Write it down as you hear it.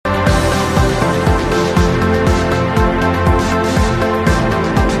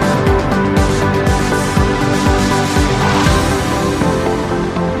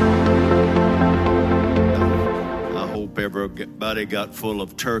belly got full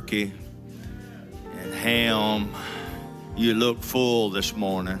of turkey and ham. You look full this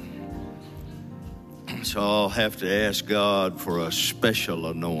morning. So I'll have to ask God for a special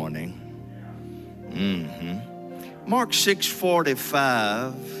anointing. Mark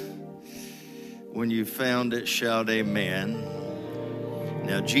 6:45. When you found it, shout amen.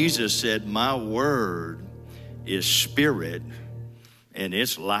 Now Jesus said, my word is spirit and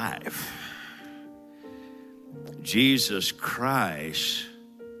it's life. Jesus Christ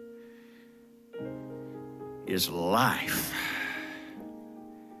is life.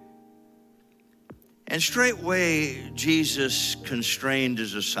 And straightway Jesus constrained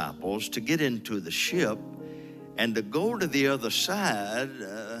his disciples to get into the ship and to go to the other side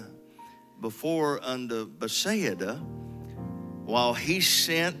before unto Bethsaida, while he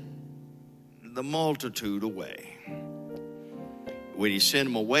sent the multitude away. When he sent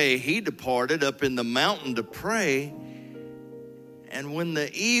them away, he departed up in the mountain to pray. And when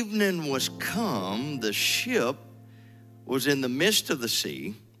the evening was come, the ship was in the midst of the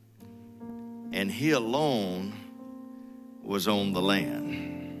sea, and he alone was on the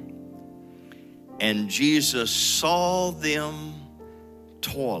land. And Jesus saw them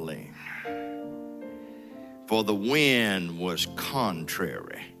toiling, for the wind was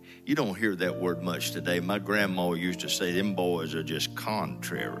contrary. You don't hear that word much today. My grandma used to say, them boys are just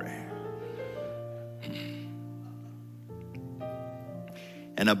contrary.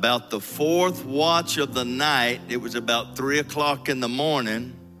 And about the fourth watch of the night, it was about 3 o'clock in the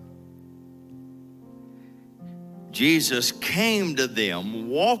morning, Jesus came to them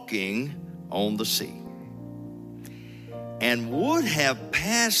walking on the sea, and would have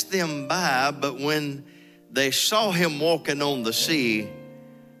passed them by, but when they saw him walking on the sea,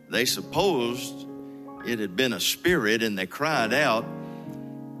 they supposed it had been a spirit, and they cried out,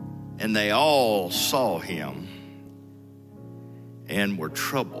 and they all saw him and were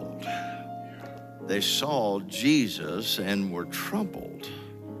troubled. They saw Jesus and were troubled.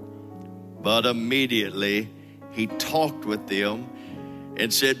 But immediately he talked with them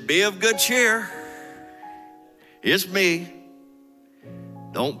and said, be of good cheer. It's me.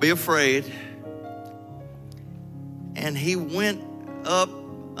 Don't be afraid. And he went up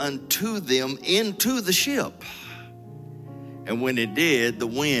unto them into the ship. And when he did, the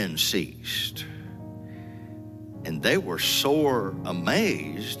wind ceased. And they were sore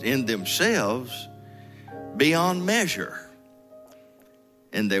amazed in themselves beyond measure.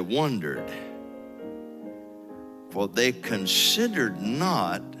 And they wondered, for they considered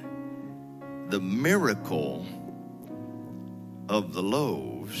not the miracle of the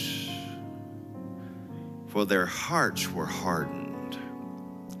loaves, for their hearts were hardened.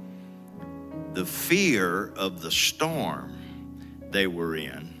 The fear of the storm they were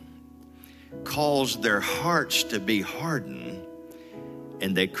in caused their hearts to be hardened,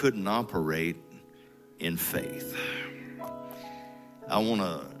 and they couldn't operate in faith. I want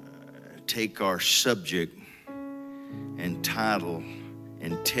to take our subject and title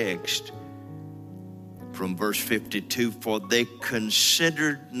and text from verse 52, for they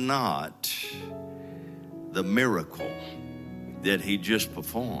considered not the miracle that he just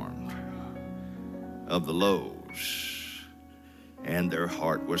performed of the loaves, and their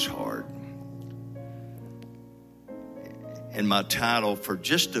heart was hard. And my title for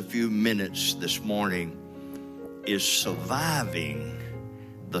just a few minutes this morning is Surviving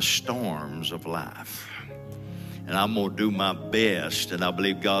the Storms of Life. And I'm going to do my best, and I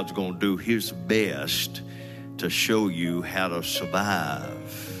believe God's going to do his best to show you how to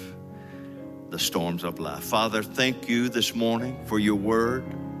survive the storms of life. Father, thank you this morning for your word.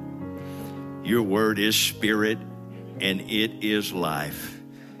 Your word is spirit, and it is life.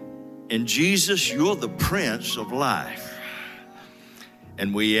 And Jesus, you're the Prince of Life.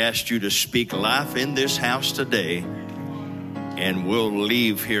 And we asked you to speak life in this house today, and we'll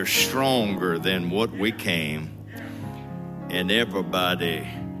leave here stronger than what we came. And everybody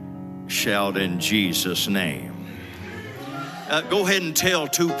shout in Jesus' name. Go ahead and tell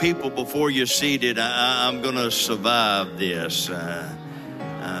two people before you're seated, I'm going to survive this.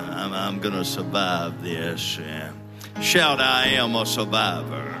 I'm going to survive this. Shout, I am a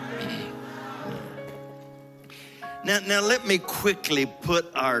survivor. Now let me quickly put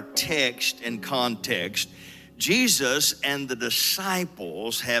our text in context. Jesus and the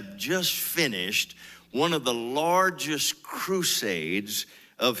disciples have just finished one of the largest crusades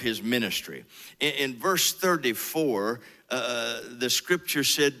of his ministry. In verse 34, the scripture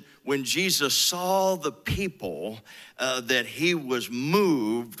said, when Jesus saw the people that he was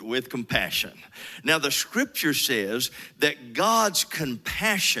moved with compassion. Now, the scripture says that God's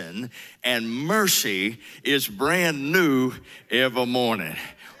compassion and mercy is brand new every morning.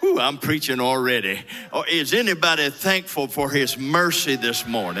 Ooh, I'm preaching already. Or is anybody thankful for his mercy this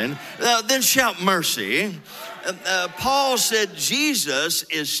morning? Then shout mercy. Paul said Jesus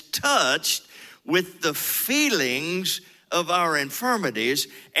is touched with the feelings of our infirmities,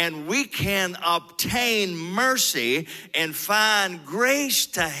 and we can obtain mercy and find grace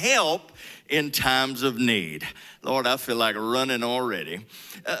to help in times of need. Lord, I feel like running already.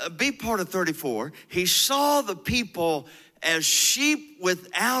 Be part of 34. He saw the people as sheep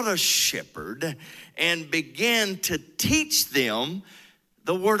without a shepherd and began to teach them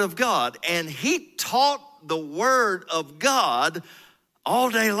the word of God. And he taught the word of God all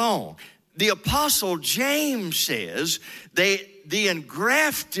day long. The apostle James says the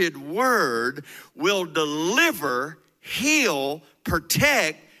engrafted word will deliver, heal,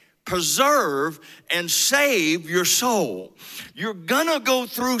 protect, preserve, and save your soul. You're gonna go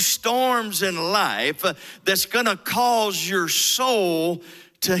through storms in life that's gonna cause your soul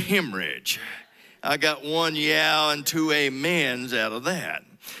to hemorrhage. I got one yeah and two amens out of that.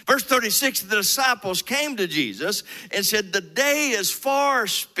 Verse 36, the disciples came to Jesus and said, the day is far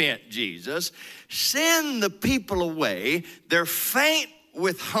spent, Jesus. Send the people away. They're faint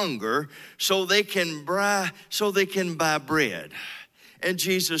with hunger so they can buy bread. And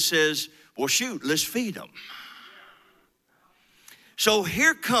Jesus says, well, shoot, let's feed them. So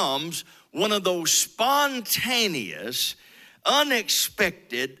here comes one of those spontaneous,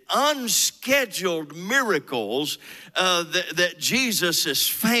 unexpected, unscheduled miracles that Jesus is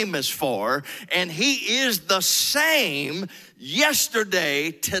famous for. And he is the same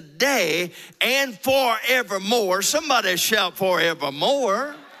yesterday, today, and forevermore. Somebody shout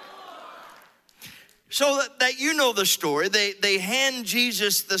forevermore. So that you know the story, they hand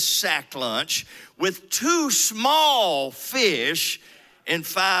Jesus the sack lunch with 2 small fish and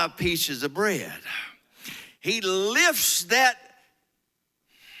 5 pieces of bread. He lifts that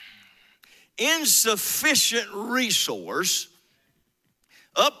insufficient resource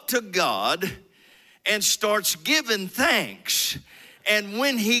up to God and starts giving thanks. And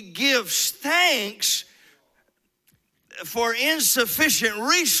when he gives thanks for insufficient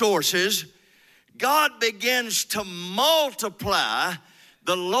resources, God begins to multiply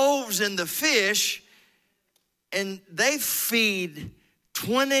the loaves and the fish, and they feed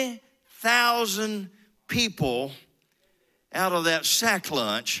 20,000 people out of that sack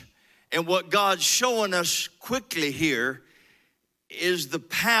lunch. And what God's showing us quickly here is the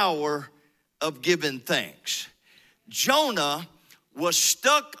power of giving thanks. Jonah was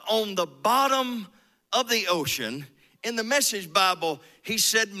stuck on the bottom of the ocean. In the Message Bible, he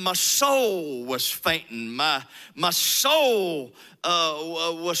said, my soul was fainting. My soul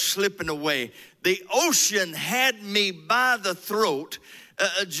was slipping away. The ocean had me by the throat.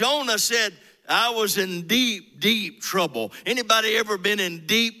 Jonah said, I was in deep, deep trouble. Anybody ever been in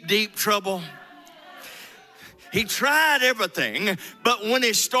deep, deep trouble? He tried everything, but when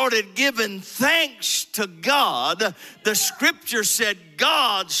he started giving thanks to God, the scripture said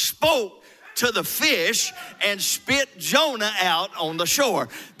God spoke to the fish and spit Jonah out on the shore.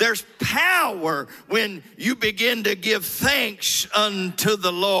 There's power when you begin to give thanks unto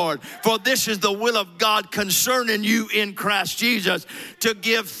the Lord, for this is the will of God concerning you in Christ Jesus, to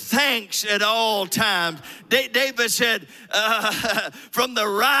give thanks at all times. David said, from the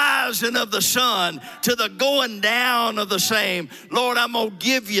rising of the sun to the going down of the same, Lord, I'm going to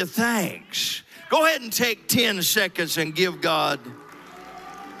give you thanks. Go ahead and take 10 seconds and give God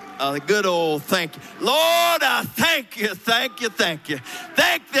a good old thank you. Lord, I thank you, thank you, thank you.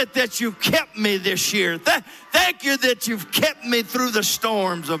 Thank that you kept me this year. Thank you that you've kept me through the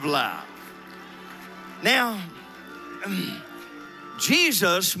storms of life. Now,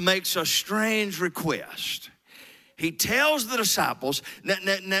 Jesus makes a strange request. He tells the disciples,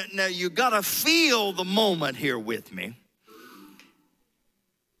 now you got to feel the moment here with me.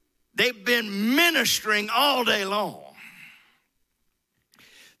 They've been ministering all day long.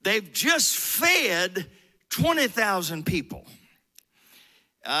 They've just fed 20,000 people.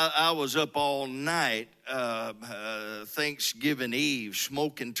 I was up all night, Thanksgiving Eve,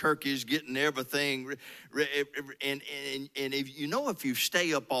 smoking turkeys, getting everything. And if you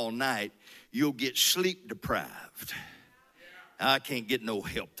stay up all night, you'll get sleep deprived. I can't get no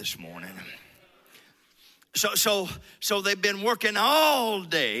help this morning. So they've been working all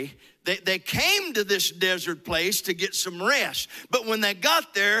day. They came to this desert place to get some rest. But when they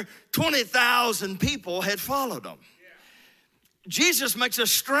got there, 20,000 people had followed them. Jesus makes a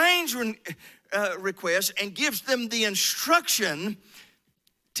strange request and gives them the instruction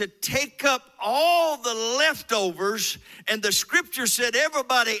to take up all the leftovers. And the scripture said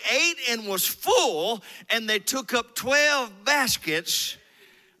everybody ate and was full, and they took up 12 baskets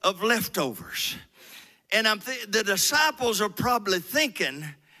of leftovers. And the disciples are probably thinking,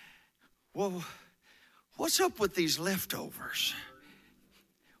 well, what's up with these leftovers?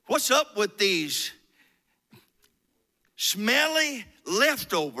 What's up with these smelly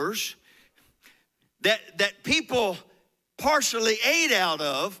leftovers that people partially ate out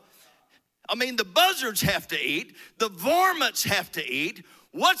of? I mean, the buzzards have to eat. The varmints have to eat.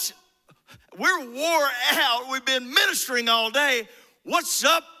 We're wore out. We've been ministering all day. What's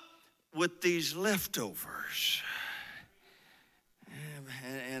up with these leftovers?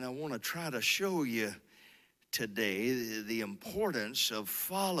 And I want to try to show you today the importance of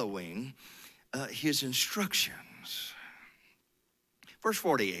following his instructions. Verse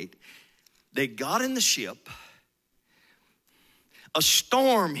 48, they got in the ship. A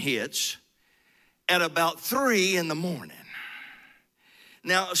storm hits at about 3 a.m.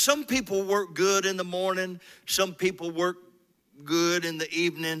 Now, some people work good in the morning. Some people work good in the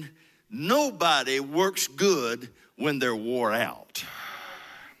evening. Nobody works good when they're wore out.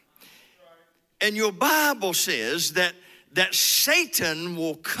 And your Bible says that Satan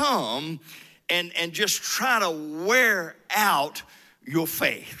will come and just try to wear out your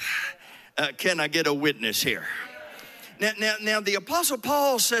faith. Can I get a witness here? Now, the Apostle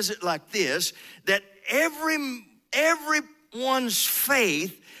Paul says it like this, that everyone's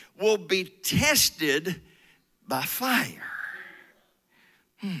faith will be tested by fire.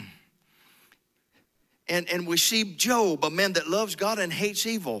 And we see Job, a man that loves God and hates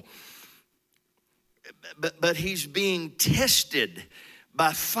evil, but he's being tested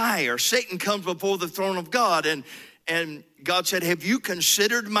by fire. Satan comes before the throne of God, and God said, have you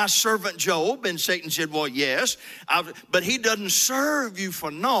considered my servant Job? And Satan said, well, yes, but he doesn't serve you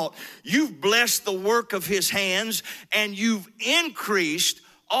for naught. You've blessed the work of his hands, and you've increased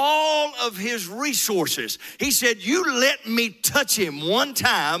all of his resources. He said, you let me touch him one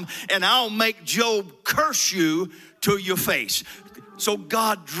time, and I'll make Job curse you to your face. So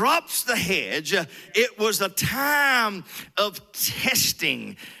God drops the hedge. It was a time of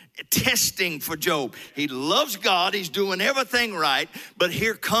testing for Job. He loves God. He's doing everything right. But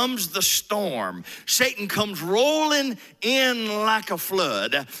here comes the storm. Satan comes rolling in like a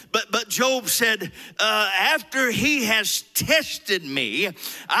flood. But Job said, after he has tested me,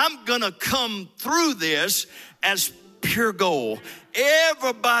 I'm going to come through this as pure gold.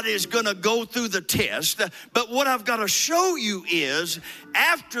 Everybody's going to go through the test. But what I've got to show you is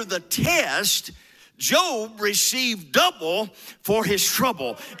after the test, Job received double for his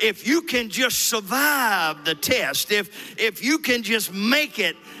trouble. If you can just survive the test, if you can just make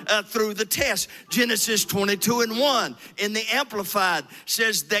it through the test. Genesis 22:1 in the Amplified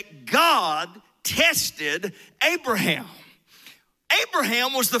says that God tested Abraham.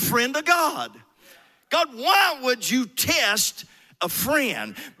 Abraham was the friend of God. God, why would you test a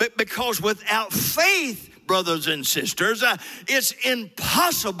friend? But because without faith, brothers and sisters, it's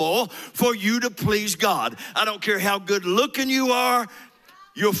impossible for you to please God. I don't care how good looking you are,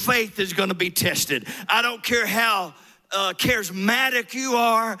 your faith is going to be tested. I don't care how charismatic you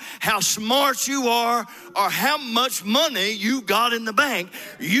are, how smart you are, or how much money you got in the bank.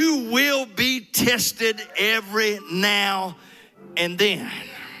 You will be tested every now and then.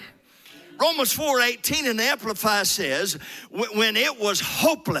 Romans 4:18 in the Amplified says, when it was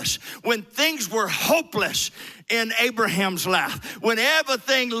hopeless, when things were hopeless in Abraham's life, when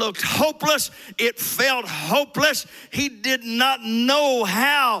everything looked hopeless, it felt hopeless. He did not know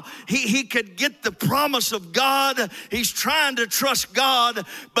how he could get the promise of God. He's trying to trust God,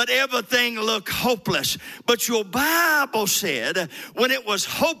 but everything looked hopeless. But your Bible said when it was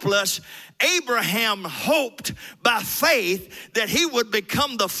hopeless, Abraham hoped by faith that he would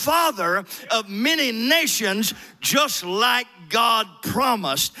become the father of many nations, just like God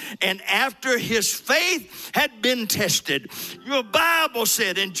promised. And after his faith had been tested, your Bible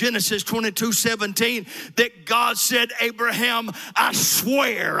said in Genesis 22:17 that God said, Abraham, I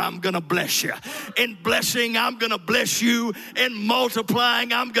swear I'm going to bless you. In blessing, I'm going to bless you. In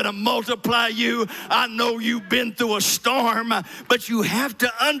multiplying, I'm going to multiply you. I know you've been through a storm, but you have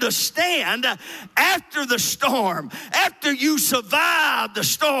to understand, after the storm, after you survive the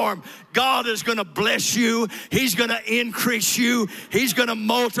storm, God is going to bless you. He's going to increase you. He's going to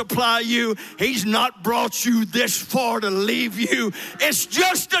multiply you. He's not brought you this far to leave you. It's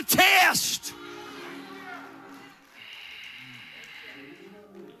just a test.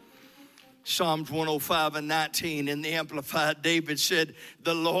 Psalms 105 and 19 in the Amplified, David said,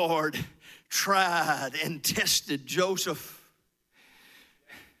 the Lord tried and tested Joseph.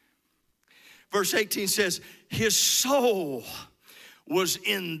 Verse 18 says, his soul was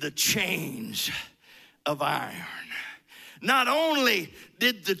in the chains of iron. Not only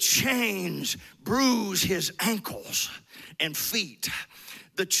did the chains bruise his ankles and feet,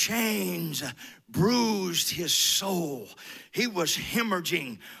 the chains bruised his soul. He was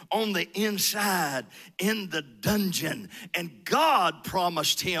hemorrhaging on the inside in the dungeon. And God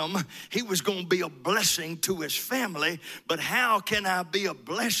promised him he was going to be a blessing to his family. But how can I be a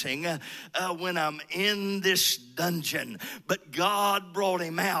blessing when I'm in this dungeon? But God brought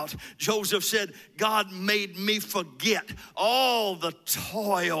him out. Joseph said, God made me forget all the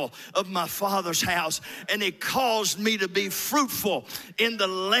toil of my father's house, and he caused me to be fruitful in the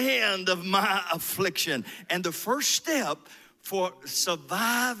land of my affliction. And the first step for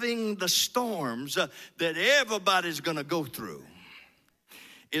surviving the storms that everybody's going to go through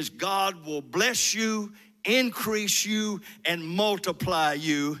is God will bless you, increase you, and multiply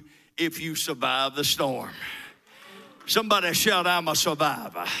you if you survive the storm. Somebody shout, I'm a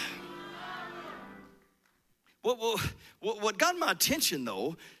survivor. What got my attention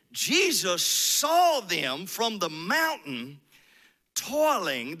though, Jesus saw them from the mountain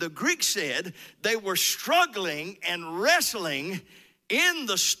toiling. The Greek said they were struggling and wrestling in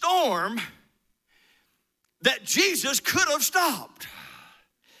the storm that Jesus could have stopped.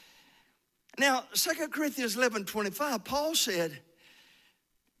 Now, 2 Corinthians 11:25, Paul said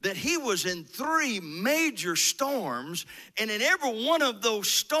that he was in 3 major storms, and in every one of those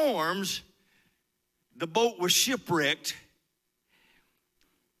storms, the boat was shipwrecked.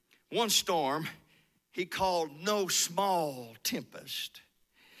 One storm he called no small tempest.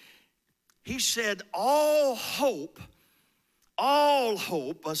 He said all hope,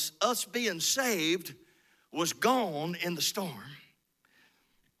 us being saved, was gone in the storm.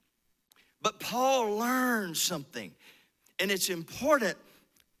 But Paul learned something, and it's important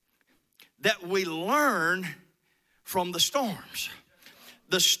that we learn from the storms.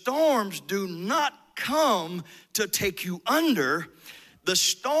 The storms do not come to take you under. The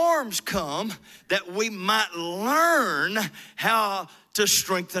storms come that we might learn how to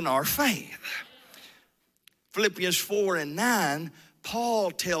strengthen our faith. Philippians 4 and 9,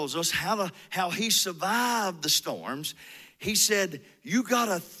 Paul tells us how he survived the storms. He said, you got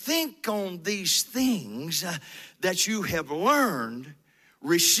to think on these things that you have learned,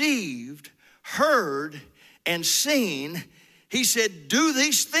 received, heard, and seen. He said, do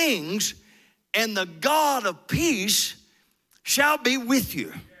these things, and the God of peace shall be with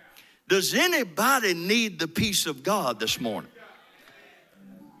you. Does anybody need the peace of God this morning?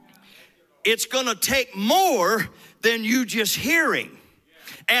 It's going to take more than you just hearing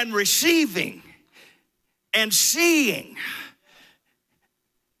and receiving and seeing.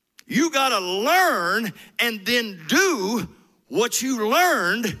 You got to learn and then do what you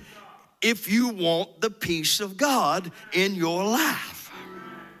learned if you want the peace of God in your life.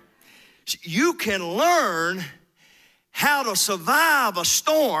 You can learn how to survive a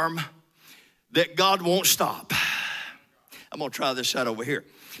storm that God won't stop. I'm going to try this out over here.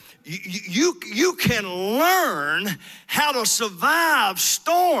 You can learn how to survive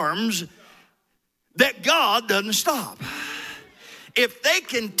storms that God doesn't stop. If they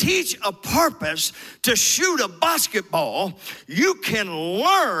can teach a purpose to shoot a basketball, you can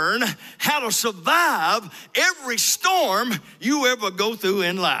learn how to survive every storm you ever go through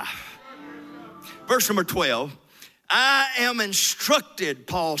in life. Verse number 12. I am instructed,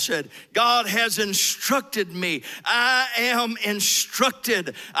 Paul said. God has instructed me. I am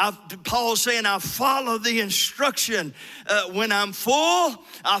instructed. Paul's saying I follow the instruction. When I'm full,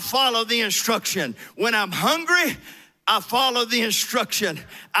 I follow the instruction. When I'm hungry, I follow the instruction.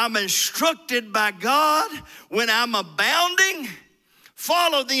 I'm instructed by God. When I'm abounding,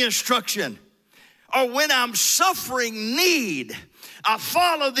 follow the instruction. Or when I'm suffering need, I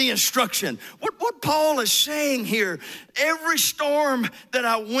follow the instruction. What Paul is saying here, every storm that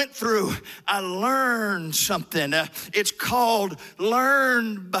I went through, I learned something. It's called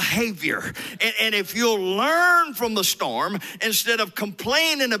learned behavior. And if you'll learn from the storm, instead of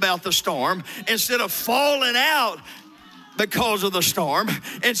complaining about the storm, instead of falling out because of the storm,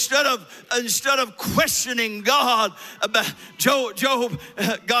 instead of questioning God about Job,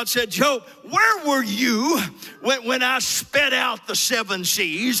 God said, Job, where were you when I sped out the 7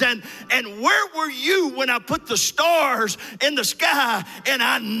 seas? And where were you when I put the stars in the sky and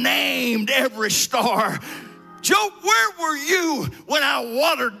I named every star? Job, where were you when I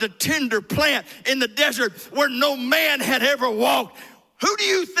watered the tender plant in the desert where no man had ever walked? Who do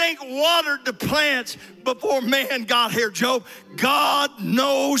you think watered the plants before man got here, Job? God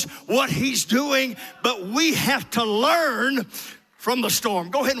knows what he's doing, but we have to learn from the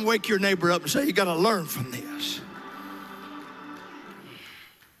storm. Go ahead and wake your neighbor up and say, you got to learn from this.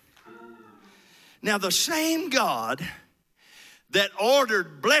 Now, the same God that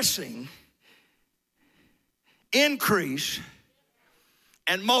ordered blessing, increase,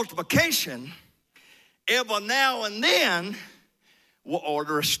 and multiplication, every now and then will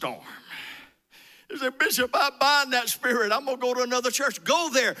order a storm. You say, Bishop, I bind that spirit. I'm going to go to another church. Go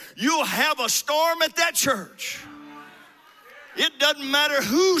there. You'll have a storm at that church. It doesn't matter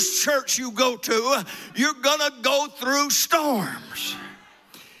whose church you go to, you're going to go through storms.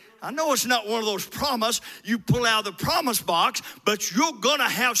 I know it's not one of those promise you pull out of the promise box, but you're going to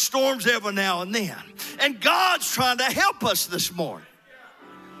have storms every now and then. And God's trying to help us this morning.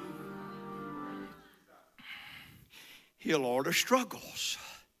 He'll order struggles.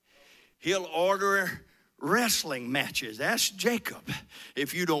 He'll order wrestling matches. Ask Jacob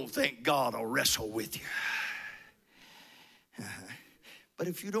if you don't think God will wrestle with you. But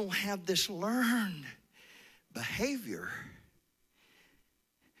if you don't have this learned behavior,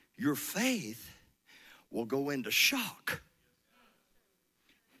 your faith will go into shock.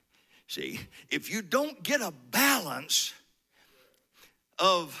 See, if you don't get a balance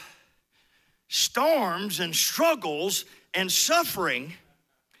of storms and struggles and suffering,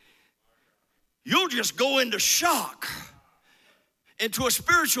 you'll just go into shock, into a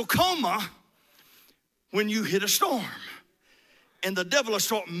spiritual coma when you hit a storm. And the devil will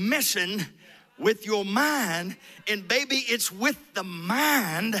start messing with your mind, and baby, it's with the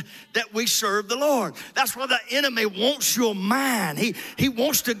mind that we serve the Lord. That's why the enemy wants your mind. He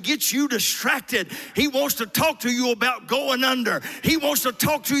wants to get you distracted. He wants to talk to you about going under. He wants to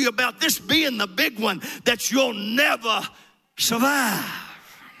talk to you about this being the big one that you'll never survive.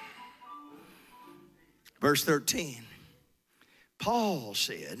 Verse 13, Paul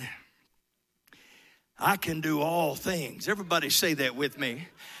said, I can do all things. Everybody say that with me.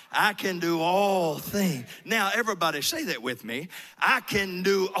 I can do all things. Now, everybody say that with me. I can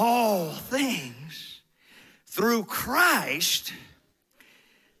do all things through Christ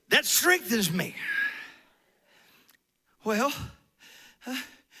that strengthens me. Well,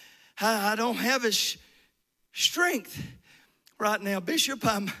 I don't have his strength right now, Bishop.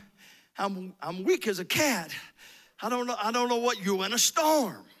 I'm weak as a cat. I don't know what you're in a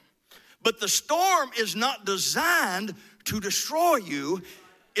storm. But the storm is not designed to destroy you.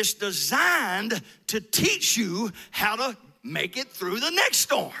 It's designed to teach you how to make it through the next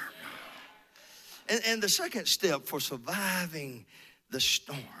storm. And the second step for surviving the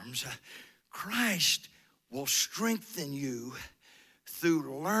storms, Christ will strengthen you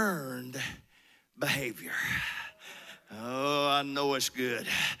through learned behavior. Oh, I know it's good.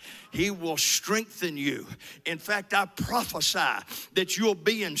 He will strengthen you. In fact, I prophesy that you're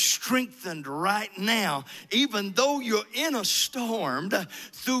being strengthened right now, even though you're in a storm,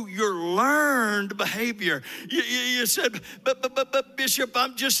 through your learned behavior. You said, but Bishop,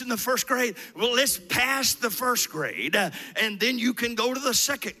 I'm just in the first grade. Well, let's pass the first grade, and then you can go to the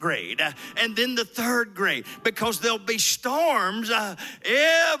second grade, and then the third grade, because there'll be storms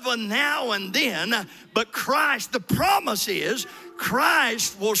every now and then. But Christ, the promise is,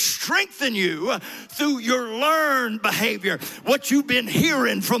 Christ will strengthen you through your learned behavior. What you've been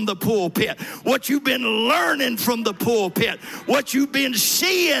hearing from the pulpit, what you've been learning from the pulpit, what you've been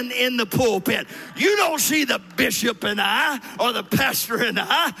seeing in the pulpit. You don't see the bishop and I, or the pastor and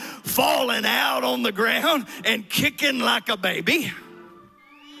I, falling out on the ground and kicking like a baby.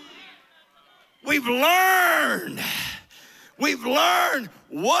 We've learned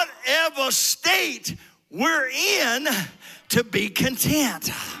whatever state we're in to be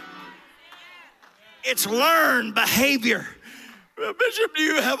content. It's learned behavior. Bishop, do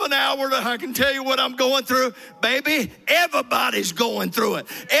you have an hour that I can tell you what I'm going through? Baby, everybody's going through it.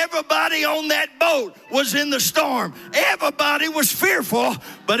 Everybody on that boat was in the storm. Everybody was fearful,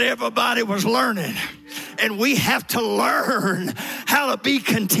 but everybody was learning. And we have to learn how to be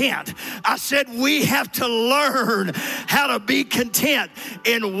content. I said we have to learn how to be content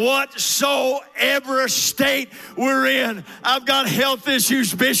in whatsoever state we're in. I've got health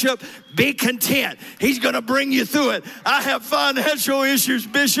issues, Bishop. Be content. He's going to bring you through it. I have financial issues,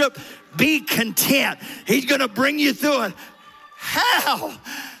 Bishop. Be content. He's going to bring you through it. How?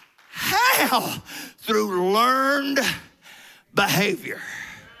 Through learned behavior.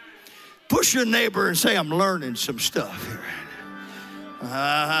 Push your neighbor and say, I'm learning some stuff here.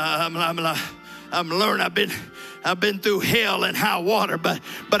 I'm learning. I've been through hell and high water, but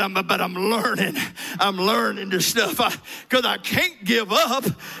I'm learning. I'm learning this stuff because I can't give up.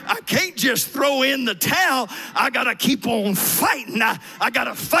 I can't just throw in the towel. I got to keep on fighting. I got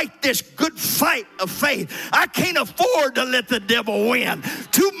to fight this good fight of faith. I can't afford to let the devil win.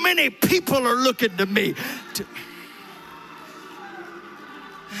 Too many people are looking to me.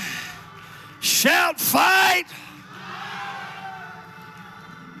 Shout, fight.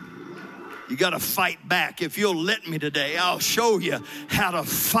 You got to fight back. If you'll let me today, I'll show you how to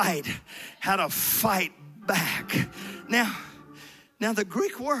fight back. Now the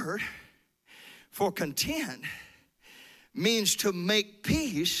Greek word for content means to make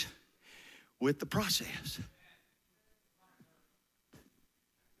peace with the process.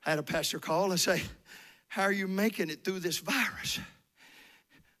 I had a pastor call and say, how are you making it through this virus?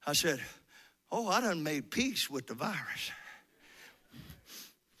 I said, I done made peace with the virus.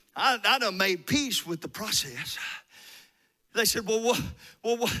 I done made peace with the process. They said, well,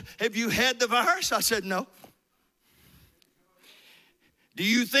 have you had the virus? I said, no. Do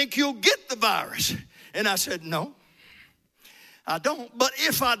you think you'll get the virus? And I said, no, I don't. But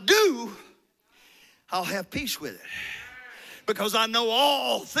if I do, I'll have peace with it. Because I know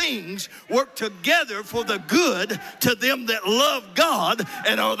all things work together for the good to them that love God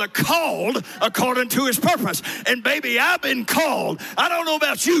and are the called according to his purpose. And baby, I've been called. I don't know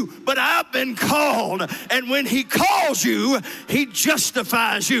about you, but I've been called. And when he calls you, he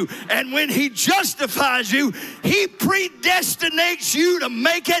justifies you. And when he justifies you, he predestinates you to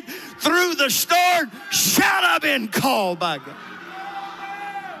make it through the storm. Shout, I've been called by God.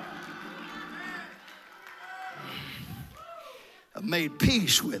 I made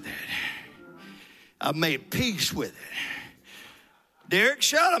peace with it. I made peace with it. Derek,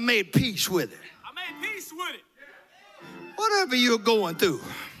 shout, I made peace with it. I made peace with it. Whatever you're going through.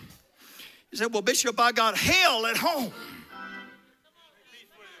 You say, well, Bishop, I got hell at home.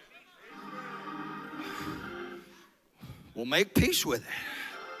 Well, make peace with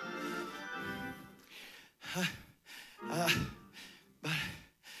it.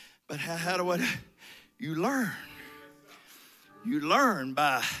 But how do I? You learn. You learn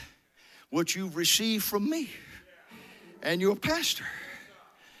by what you've received from me and your pastor.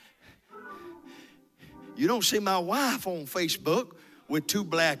 You don't see my wife on Facebook with 2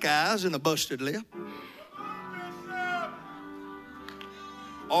 black eyes and a busted lip.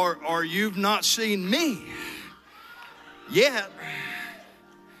 Or you've not seen me yet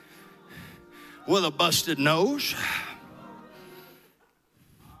with a busted nose.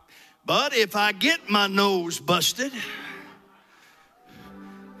 But if I get my nose busted,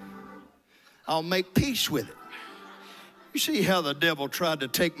 I'll make peace with it. You see how the devil tried to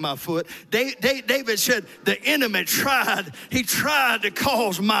take my foot? David said the enemy tried to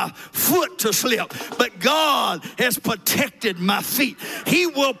cause my foot to slip, but God has protected my feet. He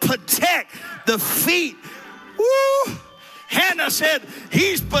will protect the feet. Woo! Hannah said,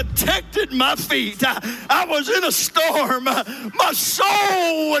 he's protected my feet. I was in a storm. My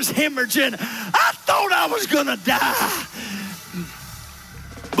soul was hemorrhaging. I thought I was going to die.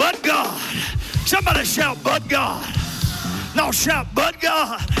 But God. Somebody shout, but God. No, shout, but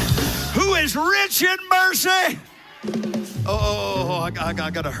God, who is rich in mercy. I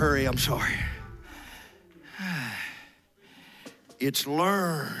got to hurry. I'm sorry. It's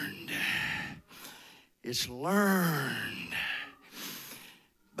learned. It's learned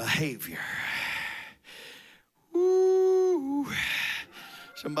behavior. Ooh.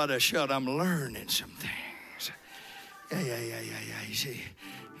 Somebody shout, I'm learning some things. Yeah. You see,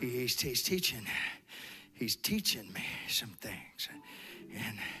 he's teaching. He's teaching me some things.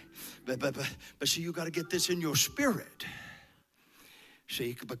 But see, you got to get this in your spirit.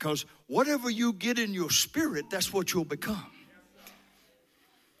 See, because whatever you get in your spirit, that's what you'll become.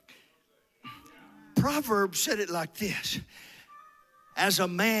 Proverbs said it like this: as a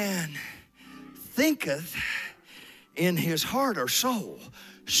man thinketh in his heart or soul,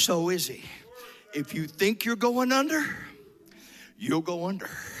 so is he. If you think you're going under, you'll go under.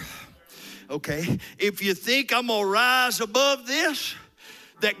 Okay? If you think I'm going to rise above this,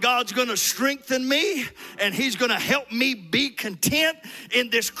 that God's going to strengthen me and he's going to help me be content in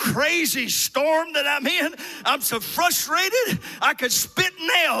this crazy storm that I'm in. I'm so frustrated, I could spit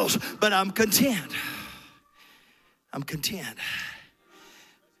nails, but I'm content. I'm content.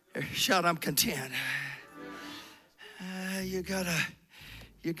 Shout, I'm content. You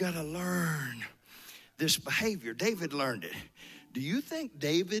gotta learn this behavior. David learned it. Do you think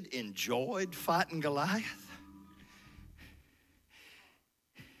David enjoyed fighting Goliath?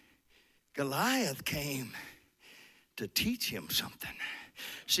 Goliath came to teach him something.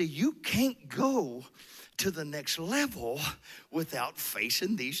 See, you can't go to the next level without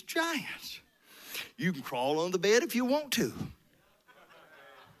facing these giants. You can crawl on the bed if you want to,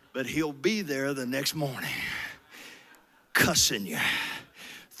 but he'll be there the next morning, cussing you,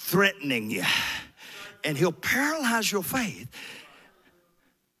 threatening you, and he'll paralyze your faith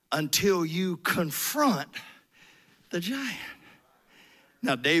until you confront the giant.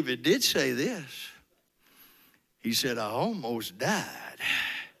 Now, David did say this. He said, I almost died.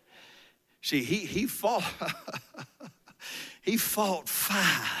 See, he fought, he fought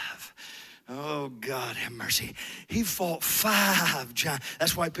 5. Oh, God have mercy. He fought 5 giants.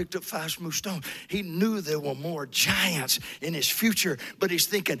 That's why he picked up 5 smooth stones. He knew there were more giants in his future, but he's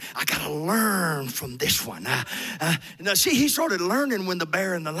thinking, I got to learn from this one. Now, see, he started learning when the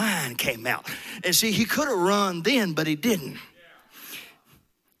bear and the lion came out. And see, he could have run then, but he didn't.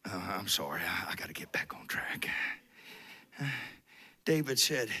 I'm sorry. I got to get back on track. David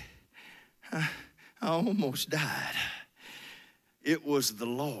said, I almost died. It was the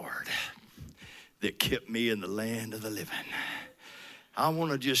Lord that kept me in the land of the living. I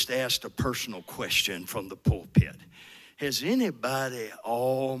want to just ask a personal question from the pulpit. Has anybody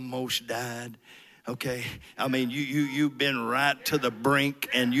almost died? Okay, I mean, you've been right to the brink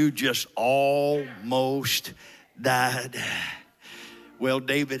and you just almost died. Well,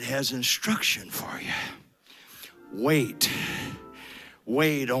 David has instruction for you.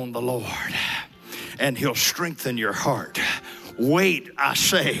 Wait on the Lord, and he'll strengthen your heart. Wait, I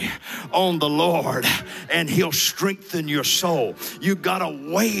say, on the Lord, and he'll strengthen your soul. You got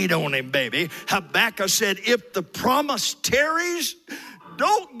to wait on him, baby. Habakkuk said, if the promise tarries,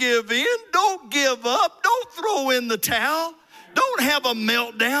 don't give in, don't give up, don't throw in the towel, don't have a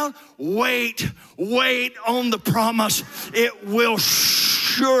meltdown. Wait on the promise. It will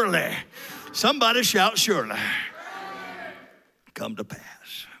surely, somebody shout surely, come to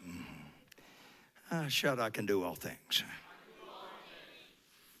pass. Shout, I can do all things.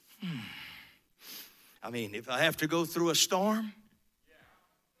 I mean, if I have to go through a storm,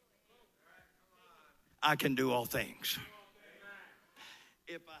 I can do all things.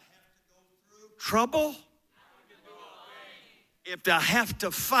 If I have to go through trouble, if I have to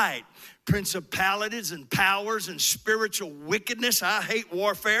fight principalities and powers and spiritual wickedness, I hate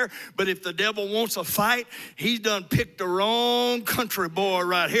warfare, but if the devil wants a fight, he's done picked the wrong country boy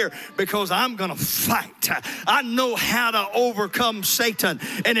right here, because I'm gonna fight. I know how to overcome Satan,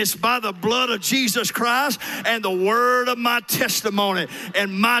 and it's by the blood of Jesus Christ and the word of my testimony.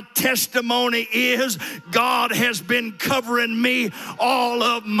 And my testimony is God has been covering me all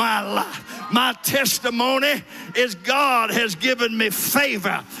of my life. My testimony is God has given me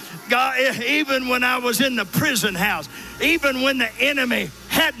favor. God, even when I was in the prison house, even when the enemy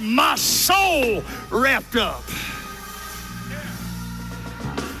had my soul wrapped up.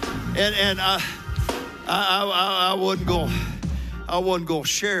 And I wasn't going to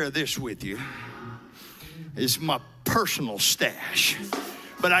share this with you. It's my personal stash.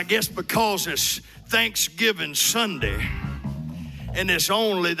 But I guess because it's Thanksgiving Sunday and it's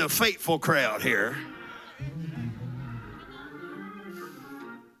only the faithful crowd here,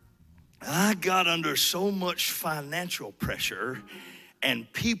 I got under so much financial pressure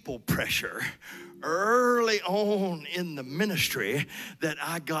and people pressure early on in the ministry that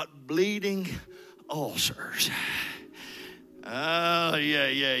I got bleeding ulcers. Oh,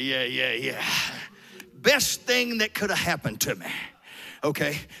 yeah. Best thing that could have happened to me.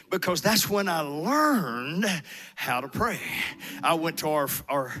 Okay, because that's when I learned how to pray. I went to our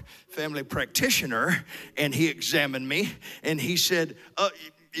family practitioner, and he examined me, and he said,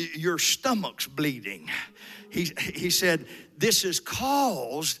 your stomach's bleeding. He said, this is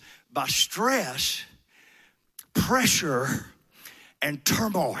caused by stress, pressure, and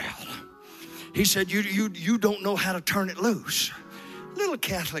turmoil. He said, you don't know how to turn it loose. Little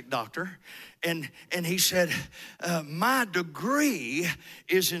Catholic doctor. And he said, my degree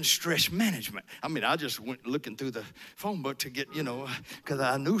is in stress management. I mean, I just went looking through the phone book to get, because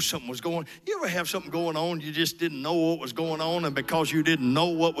I knew something was going on. You ever have something going on, you just didn't know what was going on, and because you didn't know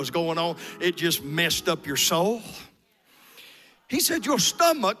what was going on, it just messed up your soul? He said, your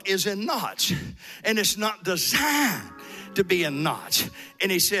stomach is in knots, and it's not designed to be in knots.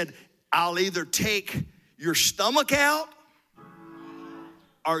 And he said, I'll either take your stomach out,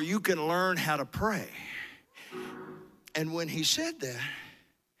 or you can learn how to pray. And when he said that,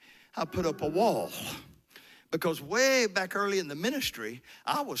 I put up a wall. Because way back early in the ministry,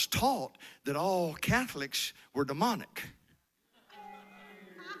 I was taught that all Catholics were demonic.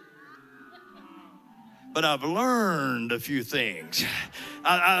 But I've learned a few things.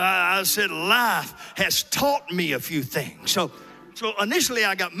 I said life has taught me a few things. So So initially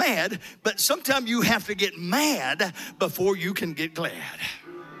I got mad, but sometimes you have to get mad before you can get glad.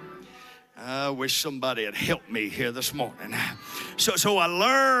 I wish somebody had helped me here this morning. So I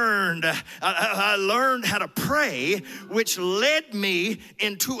learned how to pray, which led me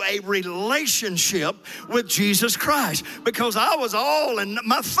into a relationship with Jesus Christ, because I was all in,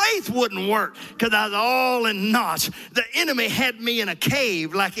 my faith wouldn't work because I was all in knots. The enemy had me in a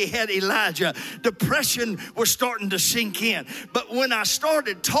cave like he had Elijah. Depression was starting to sink in. But when I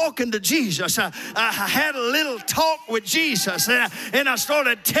started talking to Jesus, I had a little talk with Jesus, and I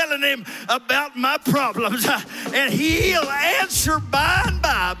started telling him about my problems, and he'll answer by and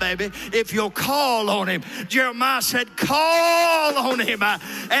by, baby, if you'll call on him. Jeremiah said, call on him,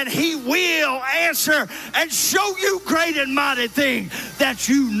 and he will answer and show you great and mighty things that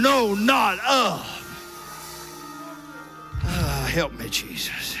you know not of. Help me,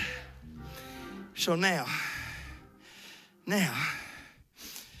 Jesus. So now,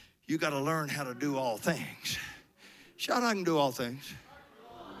 you got to learn how to do all things. Shout, I can do all things.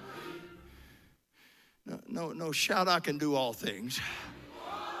 No, shout, I can do all things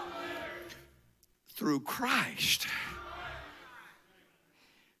through Christ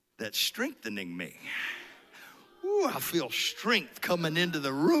that's strengthening me. Ooh, I feel strength coming into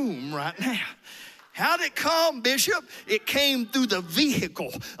the room right now. How did it come, Bishop? It came through the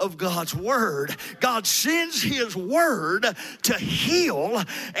vehicle of God's word. God sends his word to heal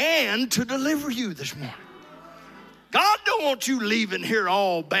and to deliver you this morning. God don't want you leaving here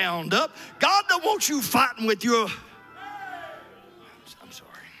all bound up. God don't want you fighting with your... I'm sorry.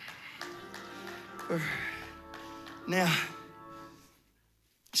 Now,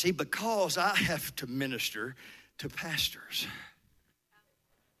 see, because I have to minister to pastors,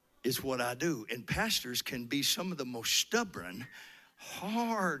 is what I do. And pastors can be some of the most stubborn,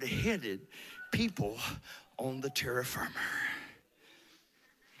 hard-headed people on the terra firma.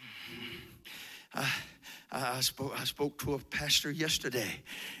 I spoke to a pastor yesterday,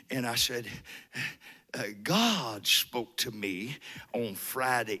 and I said, God spoke to me on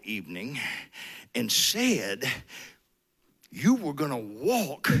Friday evening and said, you were going to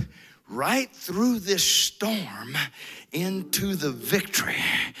walk right through this storm into the victory.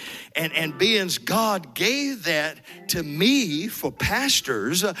 And being God gave that to me for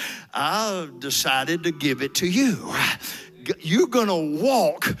pastors, I decided to give it to you. You're going to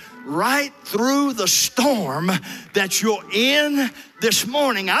walk right through the storm that you're in this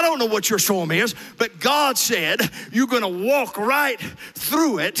morning. I don't know what your storm is, but God said you're going to walk right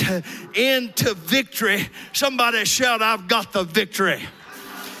through it into victory. Somebody shout, I've got the victory.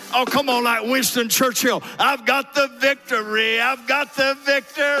 Oh, come on, like Winston Churchill. I've got the victory. I've got the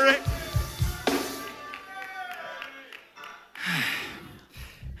victory.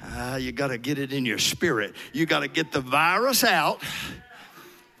 You got to get it in your spirit. You got to get the virus out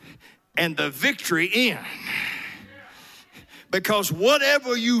and the victory in. Because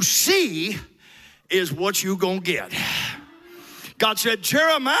whatever you see is what you're going to get. God said,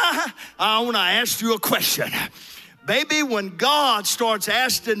 Jeremiah, I want to ask you a question. Baby, when God starts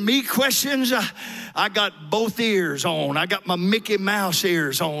asking me questions, I got both ears on. I got my Mickey Mouse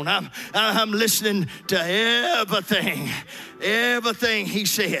ears on. I'm listening to everything he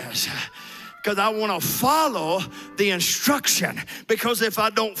says. Because I want to follow the instruction. Because if I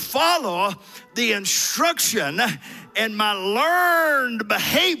don't follow the instruction and my learned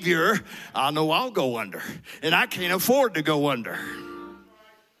behavior, I know I'll go under. And I can't afford to go under.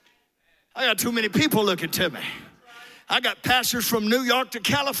 I got too many people looking to me. I got pastors from New York to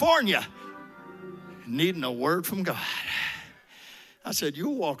California needing a word from God. I said,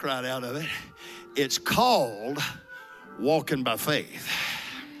 you'll walk right out of it. It's called walking by faith.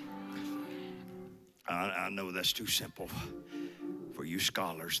 I know that's too simple for you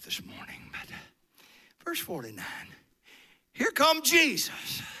scholars this morning, but verse 49, here comes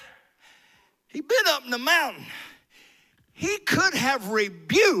Jesus. He'd been up in the mountain. He could have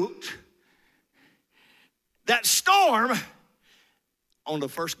rebuked that storm on the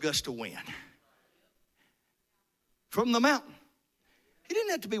first gust of wind from the mountain. He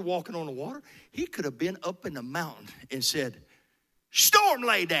didn't have to be walking on the water. He could have been up in the mountain and said, storm,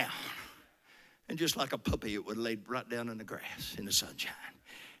 lay down. And just like a puppy, it would lay right down in the grass in the sunshine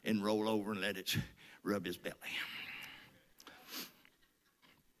and roll over and let it rub his belly.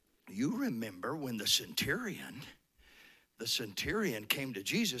 You remember when the centurion came to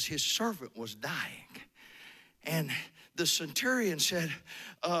Jesus, his servant was dying. And the centurion said,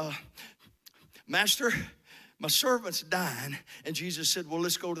 Master, my servant's dying. And Jesus said, well,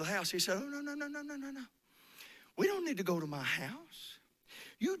 let's go to the house. He said, oh, no. We don't need to go to my house.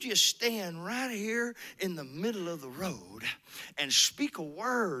 You just stand right here in the middle of the road and speak a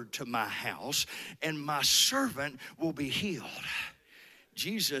word to my house, and my servant will be healed.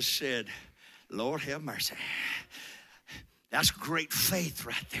 Jesus said, Lord, have mercy. That's great faith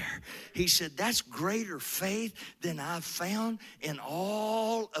right there. He said, that's greater faith than I've found in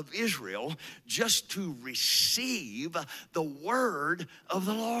all of Israel, just to receive the word of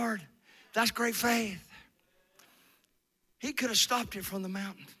the Lord. That's great faith. He could have stopped it from the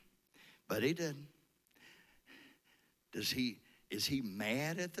mountain, but he didn't. Is he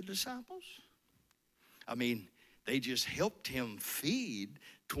mad at the disciples? I mean, they just helped him feed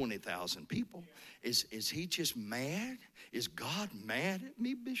 20,000 people. Is he just mad? Is God mad at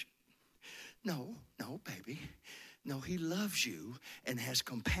me, Bishop? No, baby. No, he loves you and has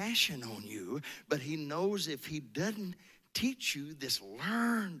compassion on you, but he knows if he doesn't teach you this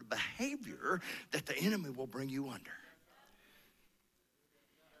learned behavior, that the enemy will bring you under.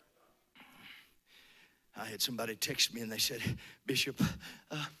 I had somebody text me and they said, Bishop,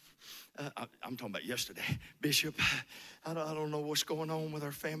 I'm talking about yesterday. Bishop, I don't know what's going on with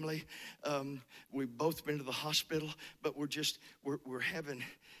our family. We've both been to the hospital, but we're having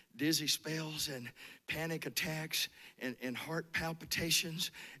dizzy spells and panic attacks and heart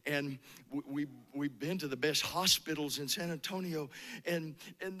palpitations. And we've been to the best hospitals in San Antonio, and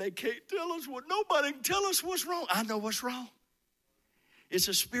they can't tell us what. Nobody can tell us what's wrong. I know what's wrong. It's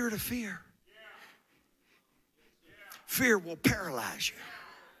a spirit of fear. Fear will paralyze you.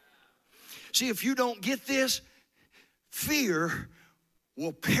 See, if you don't get this, fear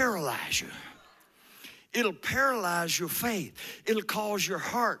will paralyze you. It'll paralyze your faith. It'll cause your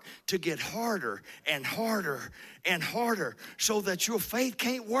heart to get harder and harder and harder, so that your faith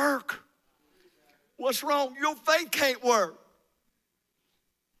can't work. What's wrong? Your faith can't work.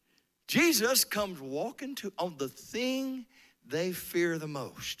 Jesus comes walking on the thing they fear the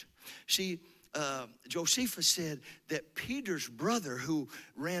most. See, Josephus said that Peter's brother, who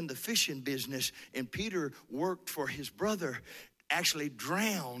ran the fishing business, and Peter worked for his brother, actually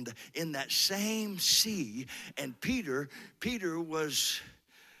drowned in that same sea. And Peter was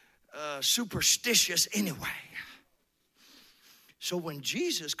superstitious anyway. So when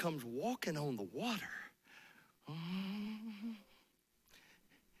Jesus comes walking on the water,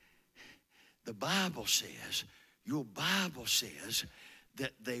 the Bible says, your Bible says,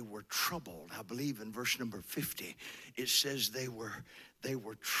 that they were troubled. I believe in verse number 50, it says they were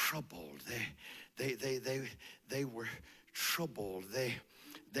troubled. They were troubled.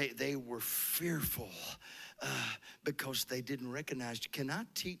 They were fearful because they didn't recognize. Can I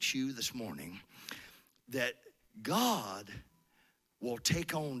teach you this morning that God will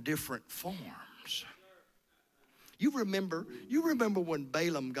take on different forms? You remember when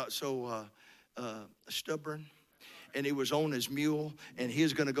Balaam got so stubborn, and he was on his mule, and he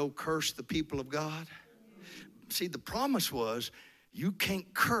was going to go curse the people of God? See, the promise was, you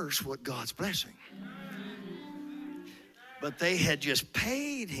can't curse what God's blessing. But they had just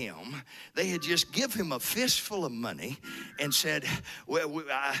paid him. They had just given him a fistful of money and said, well,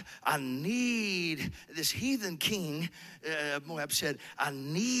 I need, this heathen king, Moab said, I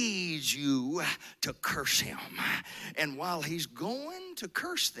need you to curse him. And while he's going to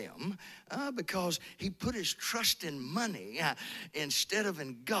curse them, because he put his trust in money instead of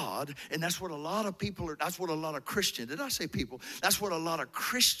in God, and that's what a lot of people are, that's what a lot of Christians, did I say people? That's what a lot of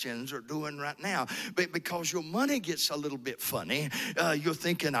Christians are doing right now. But because your money gets a little bit funny, you're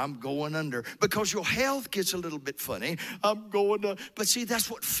thinking, I'm going under. Because your health gets a little bit funny, I'm going to. But see, that's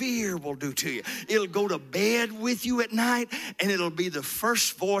what fear will do to you. It'll go to bed with you at night, and it'll be the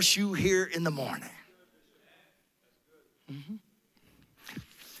first voice you hear in the morning. Mm-hmm.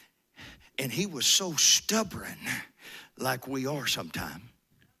 And he was so stubborn, like we are sometimes.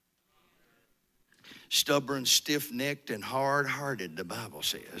 Stubborn, stiff-necked, and hard-hearted, the Bible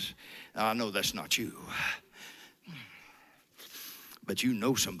says. Now, I know that's not you, but you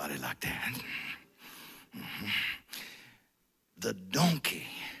know somebody like that. Mm-hmm. The donkey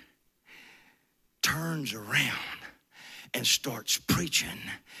turns around and starts preaching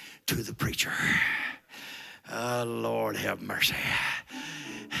to the preacher. Lord have mercy.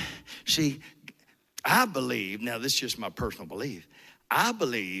 See, I believe, now this is just my personal belief, I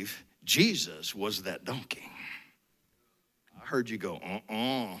believe Jesus was that donkey. I heard you go,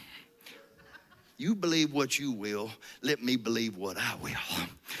 You believe what you will, let me believe what I will.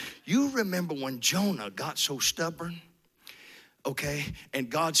 You remember when Jonah got so stubborn, okay, and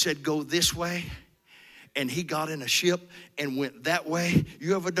God said go this way, and he got in a ship and went that way?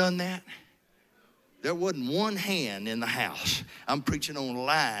 You ever done that? There wasn't one hand in the house. I'm preaching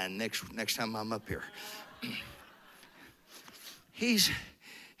online next time I'm up here.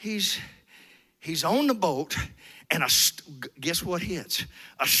 he's on the boat, and guess what hits?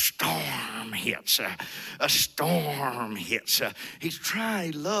 A storm hits. A storm hits. He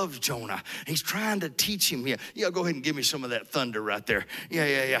loves Jonah. He's trying to teach him. Yeah, go ahead and give me some of that thunder right there.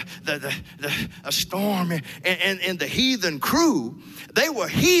 Yeah. A storm. And the heathen crew, they were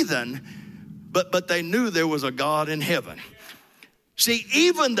heathen, but they knew there was a God in heaven. See,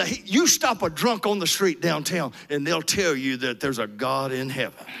 even you stop a drunk on the street downtown, and they'll tell you that there's a God in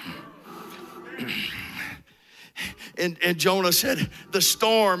heaven. And Jonah said, the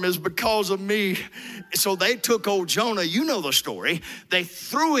storm is because of me. So they took old Jonah, you know the story. They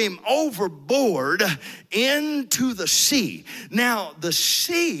threw him overboard into the sea. Now, the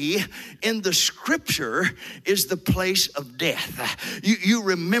sea in the scripture is the place of death. You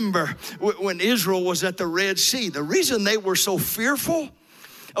remember when Israel was at the Red Sea, the reason they were so fearful,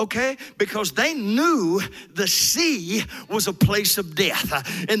 okay, because they knew the sea was a place of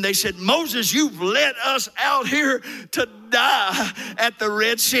death. And they said, Moses, you've led us out here to die at the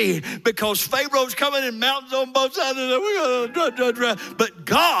Red Sea because Pharaoh's coming in mountains on both sides. We're gonna But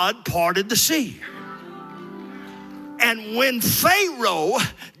God parted the sea. And when Pharaoh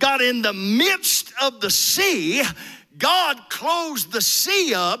got in the midst of the sea, God closed the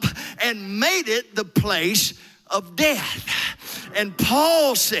sea up and made it the place of death. And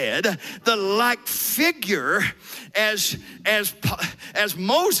Paul said the like figure as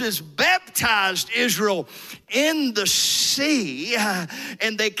Moses baptized Israel in the sea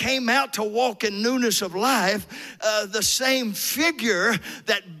and they came out to walk in newness of life, the same figure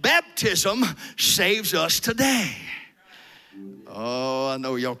that baptism saves us today. Oh, I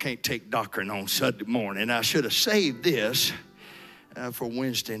know y'all can't take doctrine on Sunday morning. I should have saved this for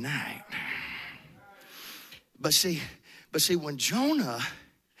Wednesday night. But see, when Jonah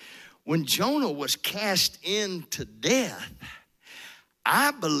was cast into death,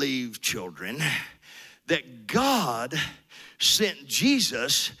 I believe, children, that God sent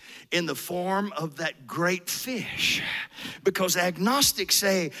Jesus in the form of that great fish. Because agnostics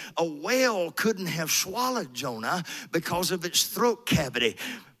say a whale couldn't have swallowed Jonah because of its throat cavity.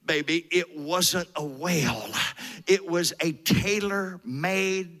 Baby, it wasn't a whale. It was a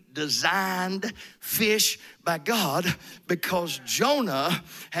tailor-made, designed fish by God, because Jonah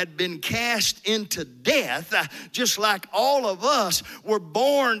had been cast into death, just like all of us were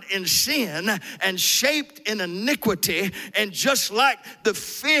born in sin and shaped in iniquity. And just like the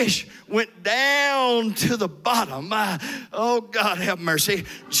fish went down to the bottom, oh God have mercy,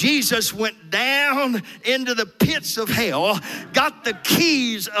 Jesus went down into the pits of hell, got the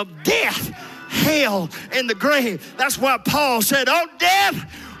keys of death, hell, and the grave. That's why Paul said, oh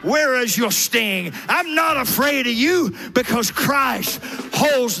death, where is your sting? I'm not afraid of you, because Christ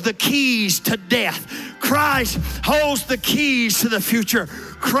holds the keys to death. Christ holds the keys to the future.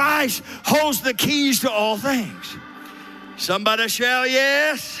 Christ holds the keys to all things. Somebody shout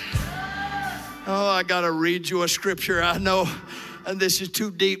yes. Oh, I got to read you a scripture. I know, and this is too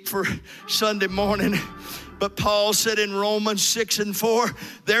deep for Sunday morning. But Paul said in Romans 6:4,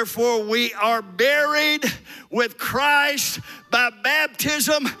 therefore we are buried with Christ by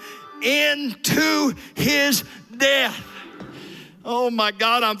baptism into his death. Oh my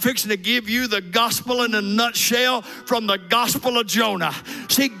God, I'm fixing to give you the gospel in a nutshell from the Gospel of Jonah.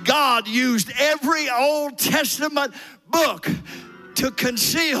 See, God used every Old Testament book to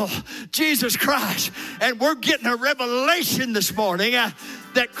conceal Jesus Christ. And we're getting a revelation this morning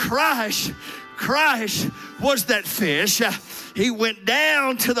that Christ was that fish. He went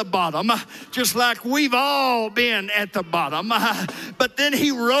down to the bottom, just like we've all been at the bottom. But then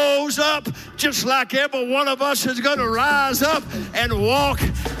he rose up, just like every one of us is going to rise up and walk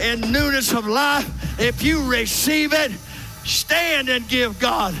in newness of life. If you receive it, stand and give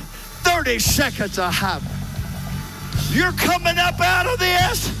God 30 seconds of heaven. You're coming up out of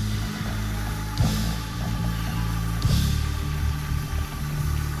this.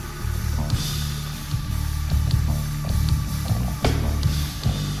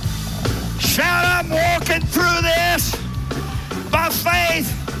 Shout, I'm walking through this by faith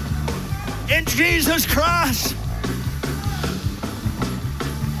in Jesus Christ.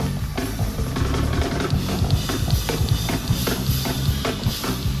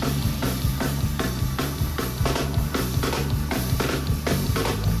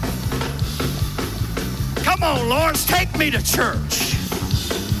 Come on, Lawrence, take me to church.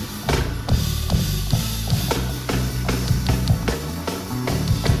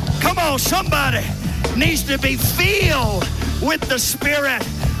 Come on, somebody needs to be filled with the Spirit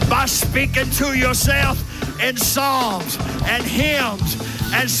by speaking to yourself in psalms and hymns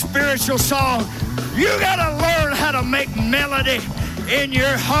and spiritual song. You got to learn how to make melody in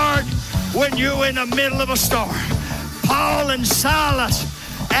your heart when you're in the middle of a storm. Paul and Silas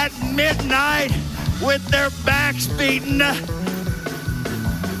at midnight with their backs beaten.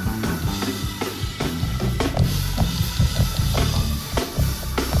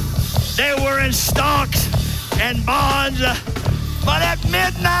 They were in stocks and bonds, but at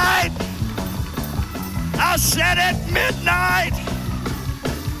midnight, I said at midnight,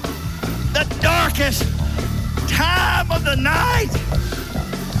 the darkest time of the night,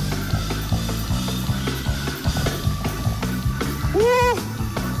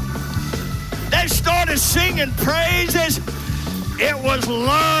 they started singing praises. It was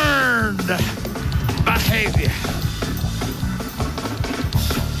learned behavior.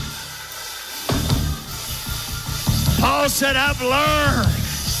 Paul said, I've learned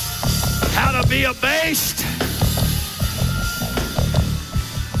how to be abased,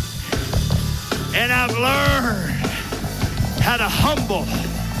 and I've learned how to humble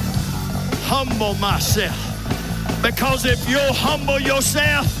myself. Because if you'll humble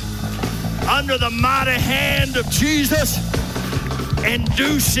yourself under the mighty hand of Jesus in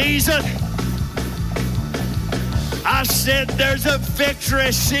due season, I said there's a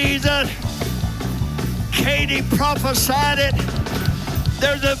victory season. Katie prophesied it.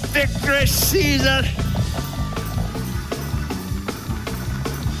 There's a victory season.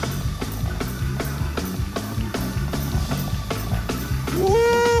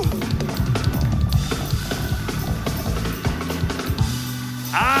 Woo.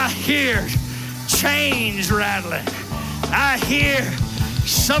 I hear chains rattling. I hear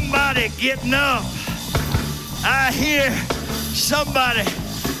somebody getting up. I hear somebody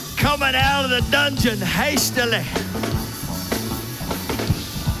coming out of the dungeon hastily.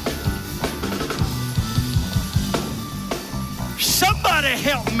 Somebody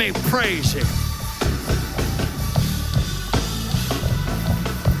help me praise him.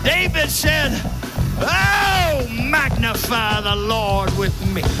 David said, oh, magnify the Lord with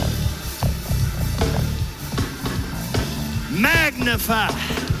me. Magnify.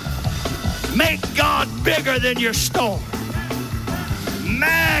 Make God bigger than your storm.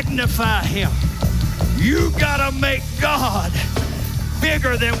 Magnify him. You gotta make God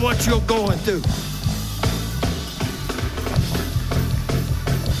bigger than what you're going through.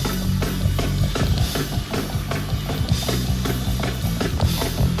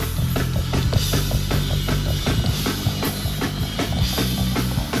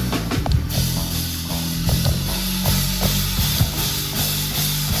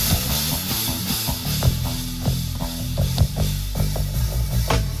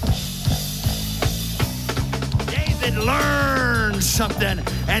 Learn something,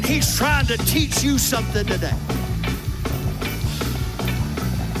 and he's trying to teach you something today.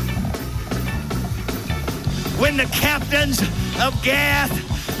 When the captains of Gath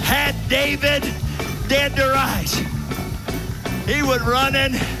had David dead to rights, he was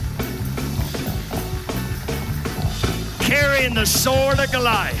running, carrying the sword of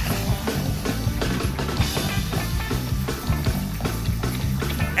Goliath.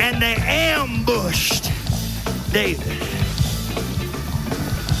 And they ambushed David.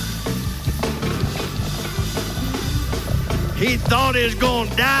 He thought he was going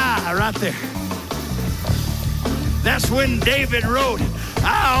to die right there. That's when David wrote,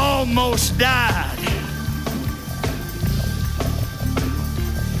 I almost died.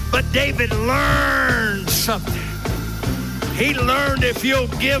 But David learned something. He learned if you'll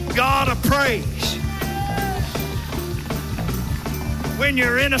give God a praise. When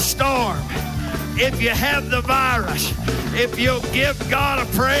you're in a storm, if you have the virus, if you'll give God a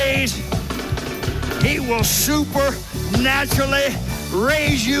praise, he will supernaturally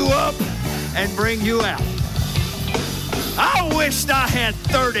raise you up and bring you out. I wished I had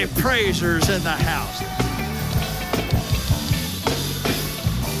 30 praisers in the house.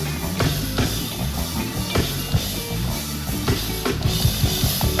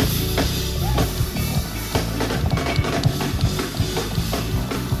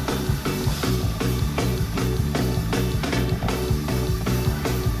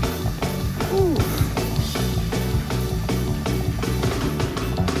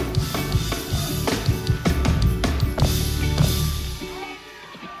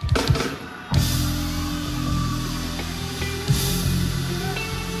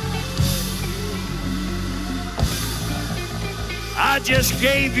 I just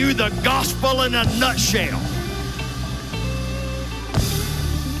gave you the gospel in a nutshell.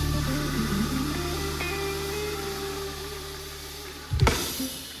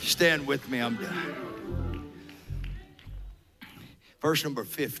 Stand with me, I'm done. Verse number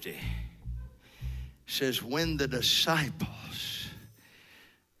 50 says, when the disciples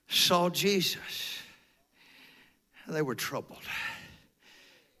saw Jesus, they were troubled.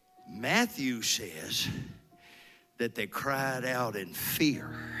 Matthew says that they cried out in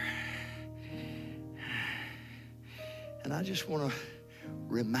fear. And I just want to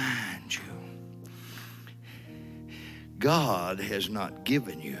remind you, God has not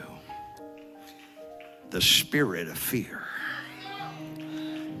given you the spirit of fear,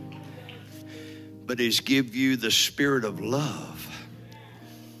 but He's given you the spirit of love.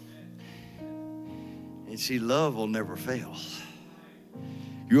 And see, love will never fail.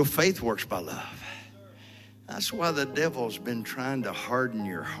 Your faith works by love. That's why the devil's been trying to harden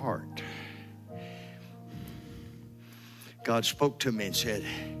your heart. God spoke to me and said,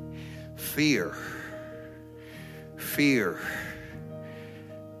 fear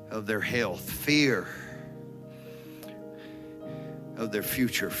of their health, fear of their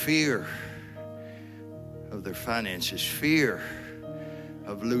future, fear of their finances, fear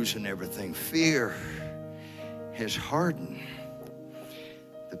of losing everything, fear has hardened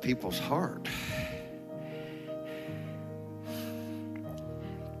the people's heart.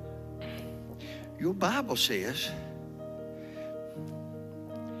 Your Bible says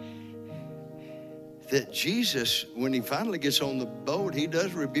that Jesus, when He finally gets on the boat, He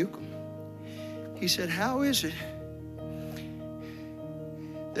does rebuke them. He said, how is it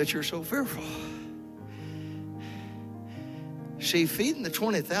that you're so fearful? See, feeding the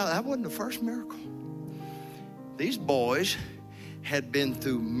 20,000, that wasn't the first miracle. These boys had been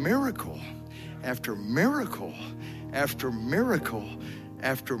through miracle after miracle after miracle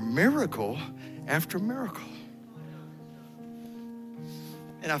after miracle after miracle.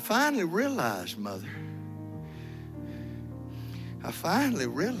 And I finally realized, Mother,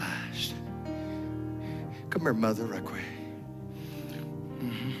 come here, Mother, right quick.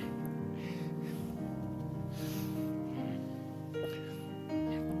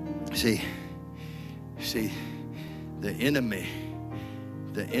 See, the enemy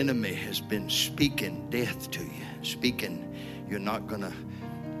has been speaking death to you, speaking you're not going to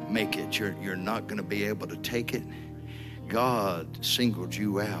make it, you're not going to be able to take it. God singled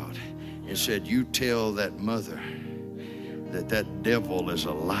you out and said, you tell that mother that devil is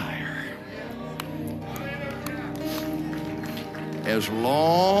a liar. As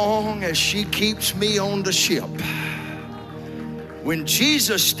long as she keeps me on the ship. When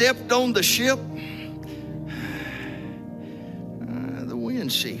Jesus stepped on the ship, the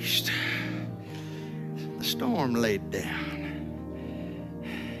wind ceased. The storm laid down.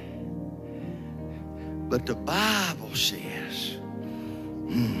 But the Bible says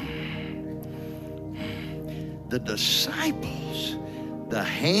the disciples, the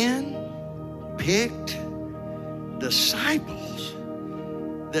hand-picked disciples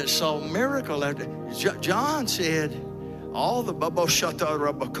that saw miracle after, John said, all the Babo Shata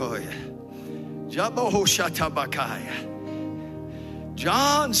Rabakoya, Jabo Shata Bakaya.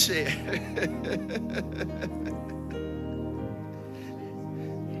 John said,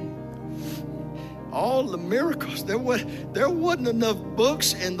 all the miracles, there wasn't enough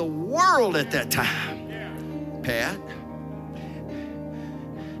books in the world at that time, Pat,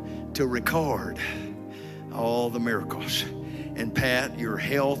 to record all the miracles. And Pat, your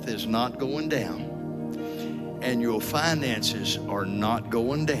health is not going down, and your finances are not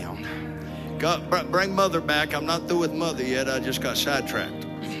going down. God, bring Mother back. I'm not through with Mother yet. I just got sidetracked.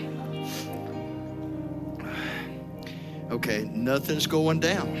 Okay, nothing's going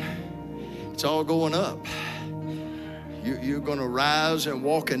down. It's all going up. You're going to rise and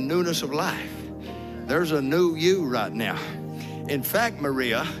walk in newness of life. There's a new you right now. In fact,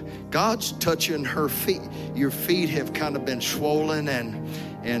 Maria, God's touching her feet. Your feet have kind of been swollen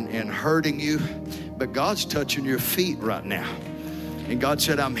and hurting you, but God's touching your feet right now. And God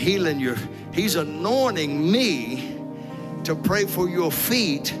said, I'm healing you. He's anointing me to pray for your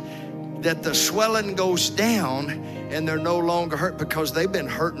feet, that the swelling goes down and they're no longer hurt, because they've been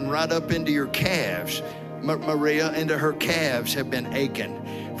hurting right up into your calves. Maria, into her calves have been aching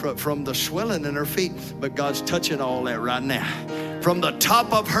from the swelling in her feet. But God's touching all that right now. From the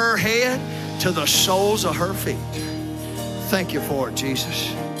top of her head to the soles of her feet. Thank you for it,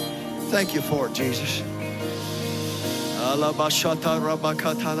 Jesus. Thank you for it, Jesus.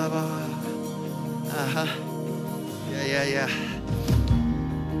 Yeah.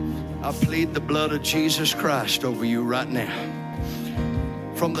 I plead the blood of Jesus Christ over you right now.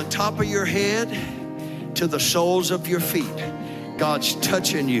 From the top of your head to the soles of your feet, God's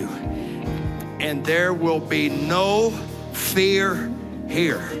touching you. And there will be no fear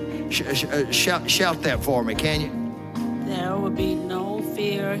here. Shout that for me, can you? There will be no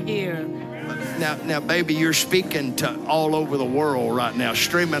fear here. Now, baby, you're speaking to all over the world right now,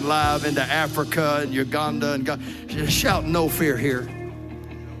 streaming live into Africa and Uganda and God. Shout no fear here.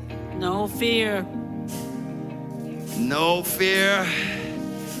 No fear. No fear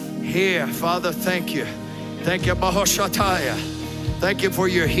here. Father, thank you. Thank you, Bahoshataya. Thank you for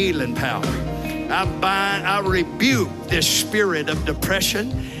your healing power. I rebuke this spirit of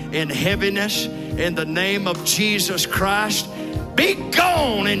depression and heaviness in the name of Jesus Christ. Be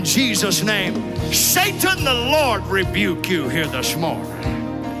gone in Jesus' name. Satan, the Lord rebuke you here this morning.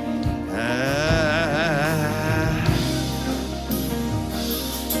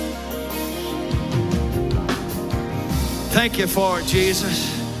 Thank you for it, Jesus.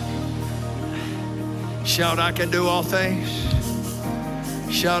 Shout, I can do all things.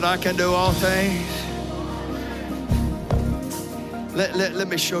 Shout, I can do all things. Let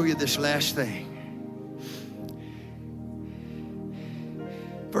me show you this last thing.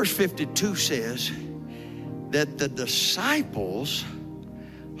 Verse 52 says that the disciples'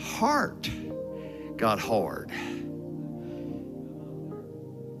 heart got hard.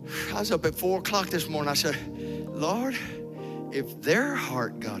 I was up at 4 o'clock this morning. I said, Lord, if their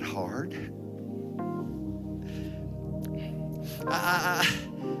heart got hard,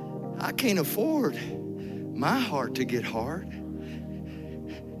 I can't afford my heart to get hard,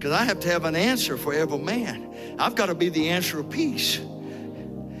 because I have to have an answer for every man. I've got to be the answer of peace.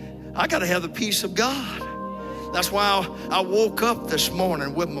 I got to have the peace of God. That's why I woke up this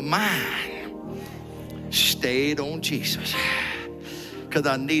morning with my mind stayed on Jesus, because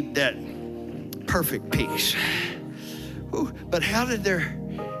I need that perfect peace. Ooh, but how did their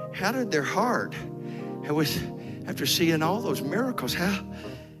heart, it was after seeing all those miracles, how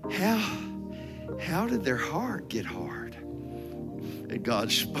did their heart get hard? And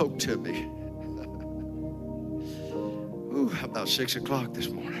God spoke to me about 6 o'clock this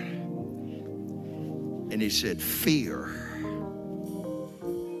morning. And he said, fear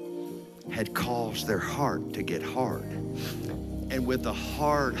had caused their heart to get hard. And with a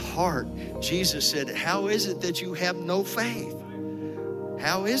hard heart, Jesus said, how is it that you have no faith?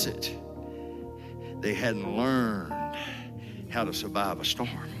 How is it? They hadn't learned how to survive a storm.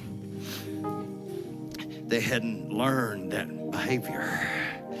 They hadn't learned that behavior.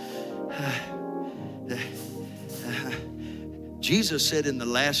 Jesus said in the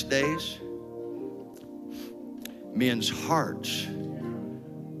last days, men's hearts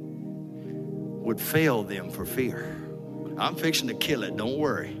would fail them for fear. I'm fixing to kill it, don't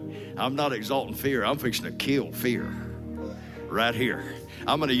worry. I'm not exalting fear, I'm fixing to kill fear right here.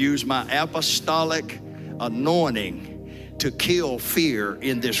 I'm going to use my apostolic anointing to kill fear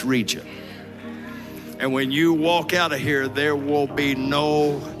in this region. And when you walk out of here, there will be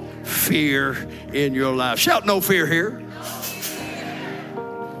no fear in your life. Shout no fear here.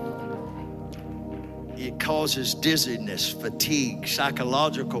 It causes dizziness, fatigue,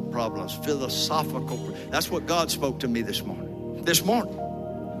 psychological problems, philosophical. That's what God spoke to me this morning.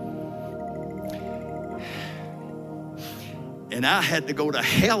 And I had to go to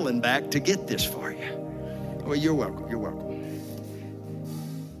hell and back to get this for you. Well, you're welcome. You're welcome.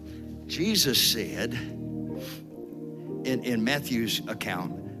 Jesus said in Matthew's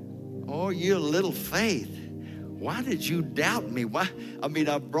account, oh, you little faith. Why did you doubt me?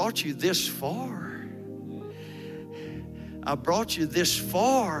 I brought you this far. I brought you this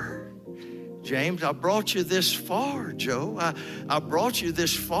far, James. I brought you this far, Joe. I brought you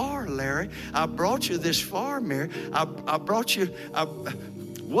this far, Larry. I brought you this far, Mary. I brought you.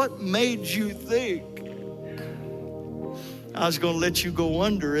 What made you think I was going to let you go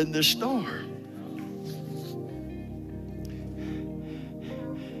under in this storm?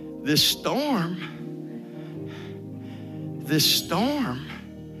 This storm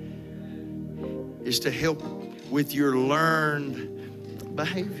is to help with your learned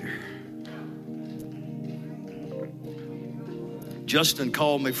behavior. Justin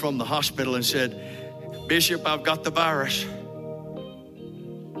called me from the hospital and said, Bishop, I've got the virus.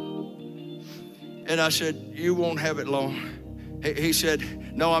 And I said, you won't have it long. He said,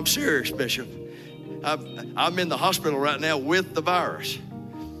 no, I'm serious, Bishop. I'm in the hospital right now with the virus.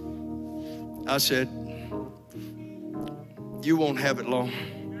 I said, you won't have it long.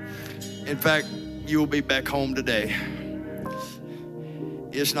 In fact, you'll be back home today.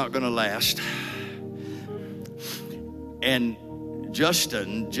 It's not going to last. And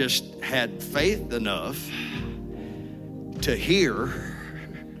Justin just had faith enough to hear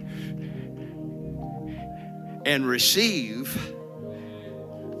and receive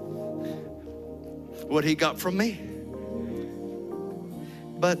what he got from me.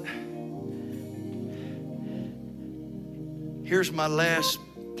 But here's my last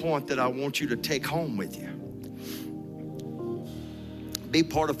point that I want you to take home with you. B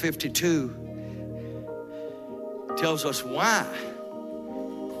part of 52 tells us why.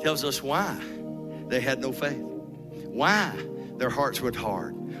 Tells us why they had no faith. Why their hearts were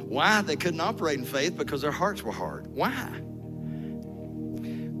hard. Why they couldn't operate in faith, because their hearts were hard. Why?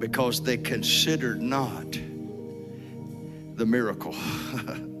 Because they considered not the miracle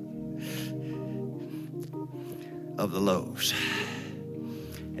of the loaves.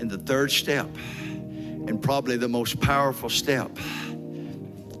 And the third step, and probably the most powerful step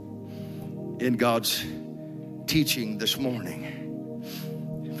in God's teaching this morning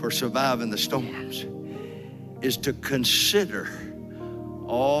for surviving the storms, is to consider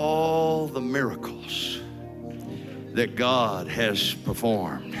all the miracles that God has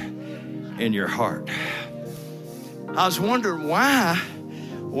performed in your heart. I was wondering why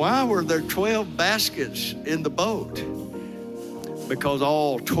were there 12 baskets in the boat? Because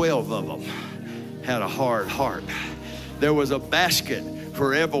all 12 of them had a hard heart. There was a basket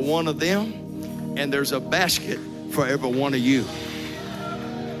for every one of them, and there's a basket for every one of you.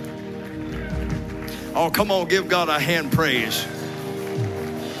 Oh, come on, give God a hand praise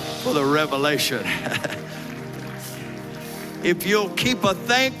for the revelation. If you'll keep a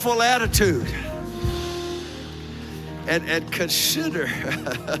thankful attitude and consider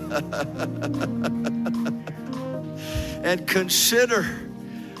and consider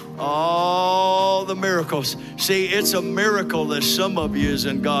all the miracles. See, it's a miracle that some of you is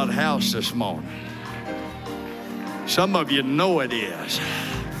in God's house this morning. Some of you know it is.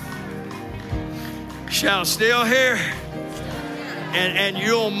 Shout, still here. And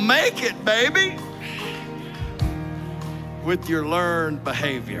you'll make it, baby, with your learned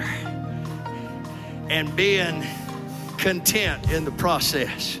behavior and being content in the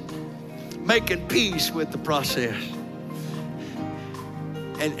process, making peace with the process,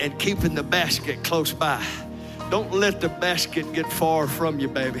 and keeping the basket close by. Don't let the basket get far from you,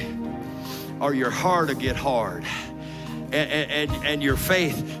 baby, or your heart will get hard. And your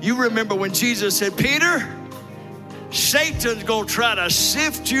faith. You remember when Jesus said, Peter, Satan's gonna try to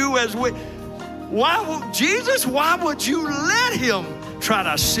sift you as wheat. Why would you let him try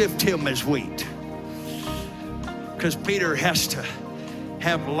to sift him as wheat? Because Peter has to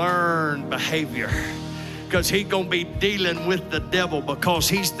have learned behavior, because he's gonna be dealing with the devil, because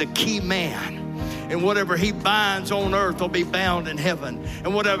he's the key man. And whatever he binds on earth will be bound in heaven,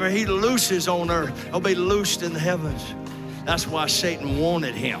 and whatever he looses on earth will be loosed in the heavens. That's why Satan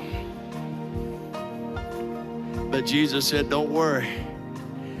wanted him. But Jesus said, don't worry,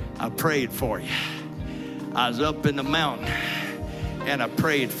 I prayed for you. I was up in the mountain and I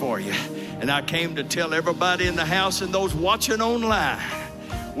prayed for you. And I came to tell everybody in the house and those watching online,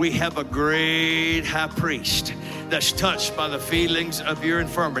 we have a great high priest that's touched by the feelings of your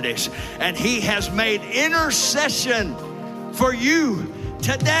infirmities. And he has made intercession for you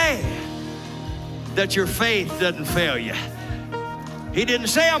today, that your faith doesn't fail you. He didn't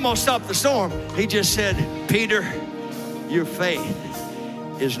say, I'm going to stop the storm. He just said, Peter, your faith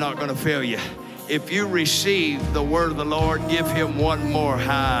is not going to fail you. If you receive the word of the Lord, give him one more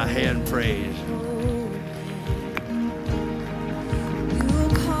high hand praise.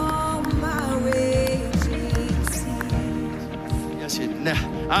 Yes,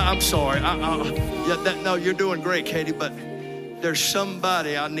 now, I'm sorry. No, you're doing great, Katie, but there's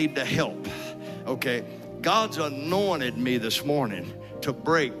somebody I need to help. Okay, God's anointed me this morning to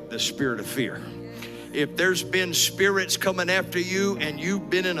break the spirit of fear. If there's been spirits coming after you and you've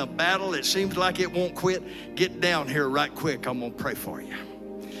been in a battle, it seems like it won't quit, get down here right quick. I'm going to pray for you.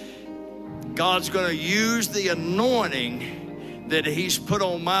 God's going to use the anointing that he's put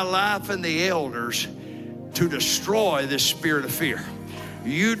on my life and the elders to destroy this spirit of fear.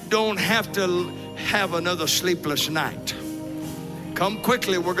 You don't have to have another sleepless night. Come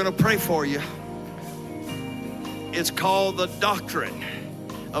quickly, we're going to pray for you. It's called the doctrine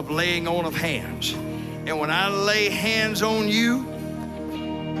of laying on of hands. And when I lay hands on you,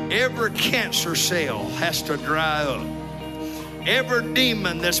 every cancer cell has to dry up. Every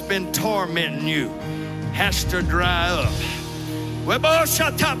demon that's been tormenting you has to dry up.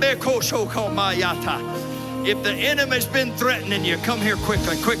 If the enemy's been threatening you, come here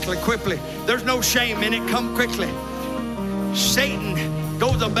quickly. There's no shame in it. Come quickly. Satan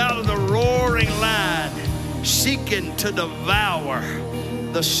goes about as a roaring lion, seeking to devour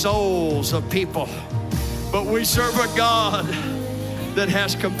the souls of people. But we serve a God that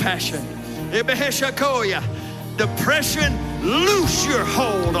has compassion. Depression, loose your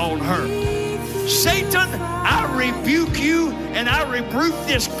hold on her. Satan, I rebuke you and I rebuke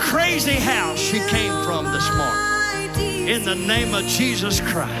this crazy house she came from this morning. in the name of Jesus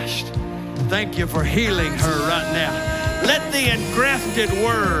Christ. Thank you for healing her right now. Let the engrafted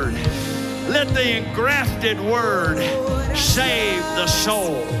word save the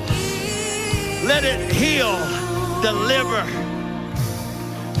soul. Let it heal, deliver,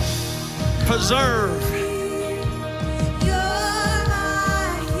 preserve.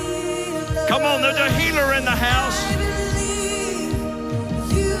 Come on, there's a healer in the house.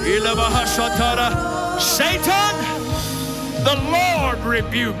 Satan, the Lord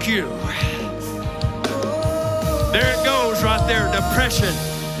rebuke you. There it goes right there. Depression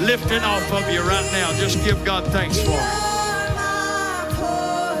lifting off of you right now. Just give God thanks for it.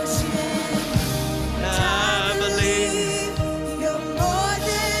 I believe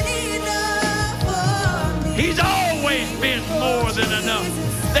He's always been more than enough.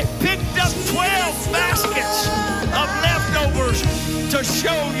 They picked up 12 baskets of leftovers to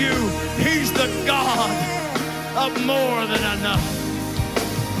show you He's the God of more than enough.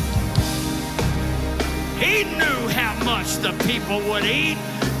 He knew how much the people would eat,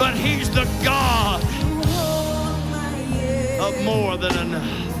 but He's the God of more than enough.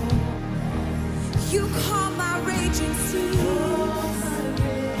 You calm my raging sea.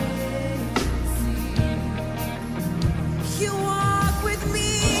 You walk with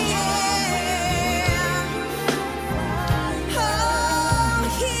me.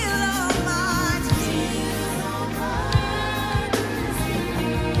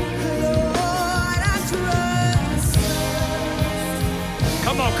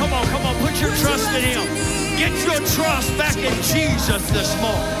 Come on, put your trust in Him. Get your trust back in Jesus this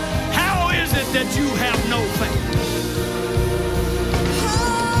morning. How is it that you have no faith?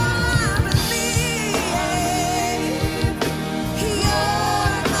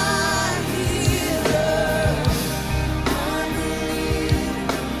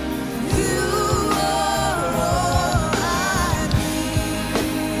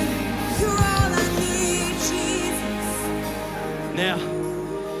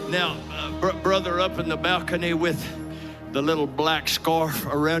 Now, brother up in the balcony with the little black scarf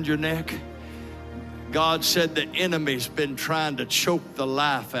around your neck, God said the enemy's been trying to choke the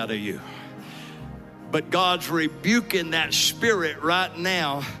life out of you. But God's rebuking that spirit right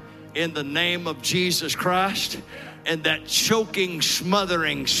now in the name of Jesus Christ. And that choking,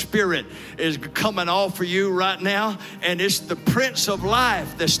 smothering spirit is coming off of you right now. And it's the Prince of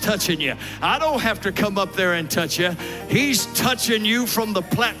Life that's touching you. I don't have to come up there and touch you. He's touching you from the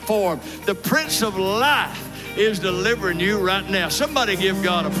platform. The Prince of Life is delivering you right now. Somebody give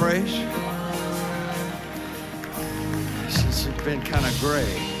God a praise. It's been kind of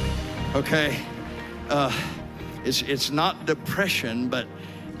gray. Okay. It's not depression, but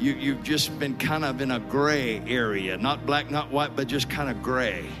you've just been kind of in a gray area, not black, not white, but just kind of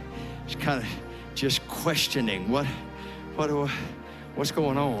gray. It's kind of just questioning what's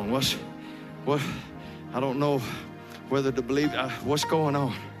going on. What? I don't know whether to believe. What's going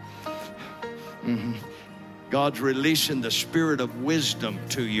on? God's releasing the spirit of wisdom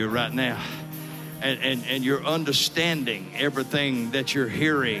to you right now, and you're understanding everything that you're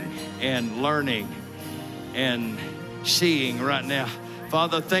hearing and learning and seeing right now.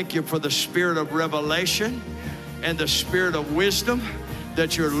 Father, thank you for the spirit of revelation and the spirit of wisdom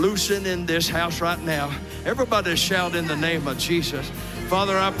that you're loosing in this house right now. Everybody shout in the name of Jesus.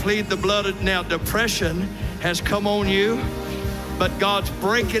 Father, I plead the blood of now. Depression has come on you, but God's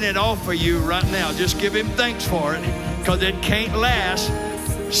breaking it off of you right now. Just give Him thanks for it, because it can't last.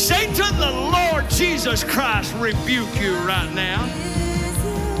 Satan, the Lord Jesus Christ rebuke you right now.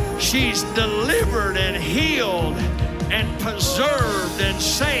 She's delivered and healed and preserved and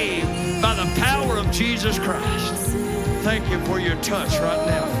saved by the power of Jesus Christ. Thank you for your touch right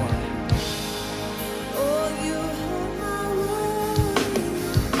now, Father.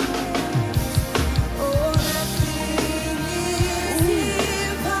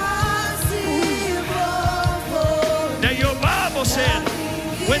 Now your Bible said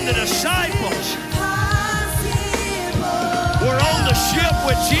when the disciples were on the ship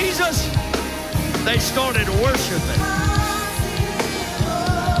with Jesus, they started worshiping.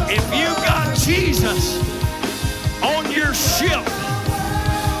 If you got Jesus on your ship,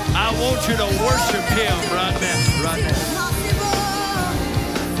 I want you to worship Him right now, right now.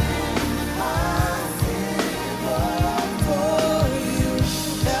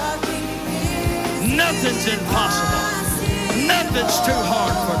 Nothing's impossible. Nothing's too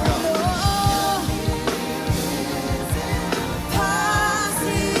hard for God.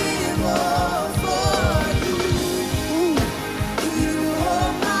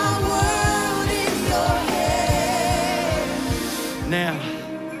 Now,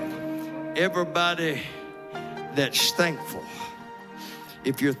 everybody that's thankful.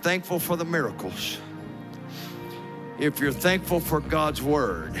 If you're thankful for the miracles, if you're thankful for God's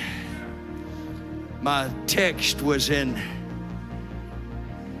word, my text was in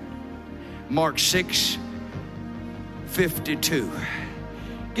Mark 6:52.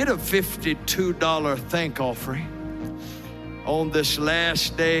 Get a $52 thank offering on this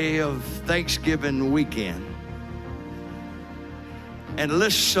last day of Thanksgiving weekend. And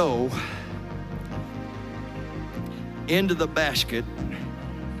let's sow into the basket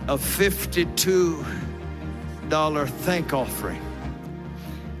a $52 thank offering.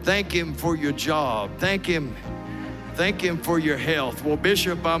 Thank him for your job. Thank him for your health. Well,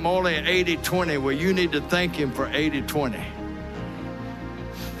 Bishop, I'm only 80-20. Well, you need to thank him for 80-20.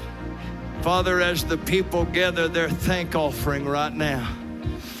 Father, as the people gather their thank offering right now,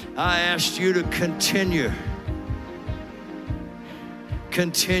 I ask you to continue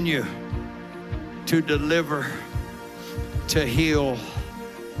to deliver, to heal.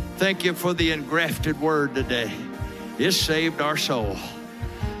 Thank you for the engrafted word today. It saved our soul.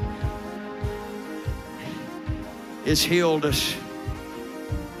 It's healed us.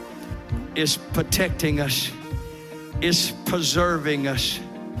 It's protecting us. It's preserving us.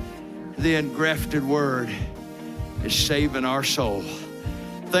 The engrafted word is saving our soul.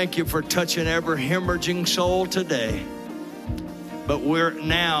 Thank you for touching every hemorrhaging soul today. But we're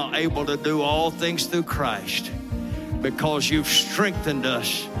now able to do all things through Christ because you've strengthened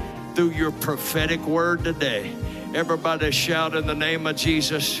us through your prophetic word today. Everybody shout in the name of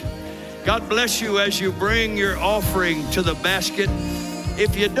Jesus. God bless you as you bring your offering to the basket.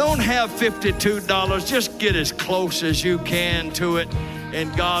 If you don't have $52, just get as close as you can to it,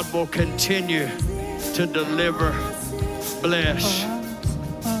 and God will continue to deliver, bless,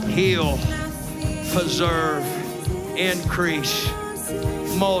 heal, preserve, increase,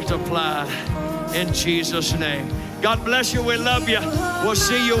 multiply in Jesus' name. God bless you. We love you. We'll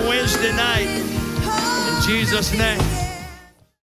see you Wednesday night in Jesus' name.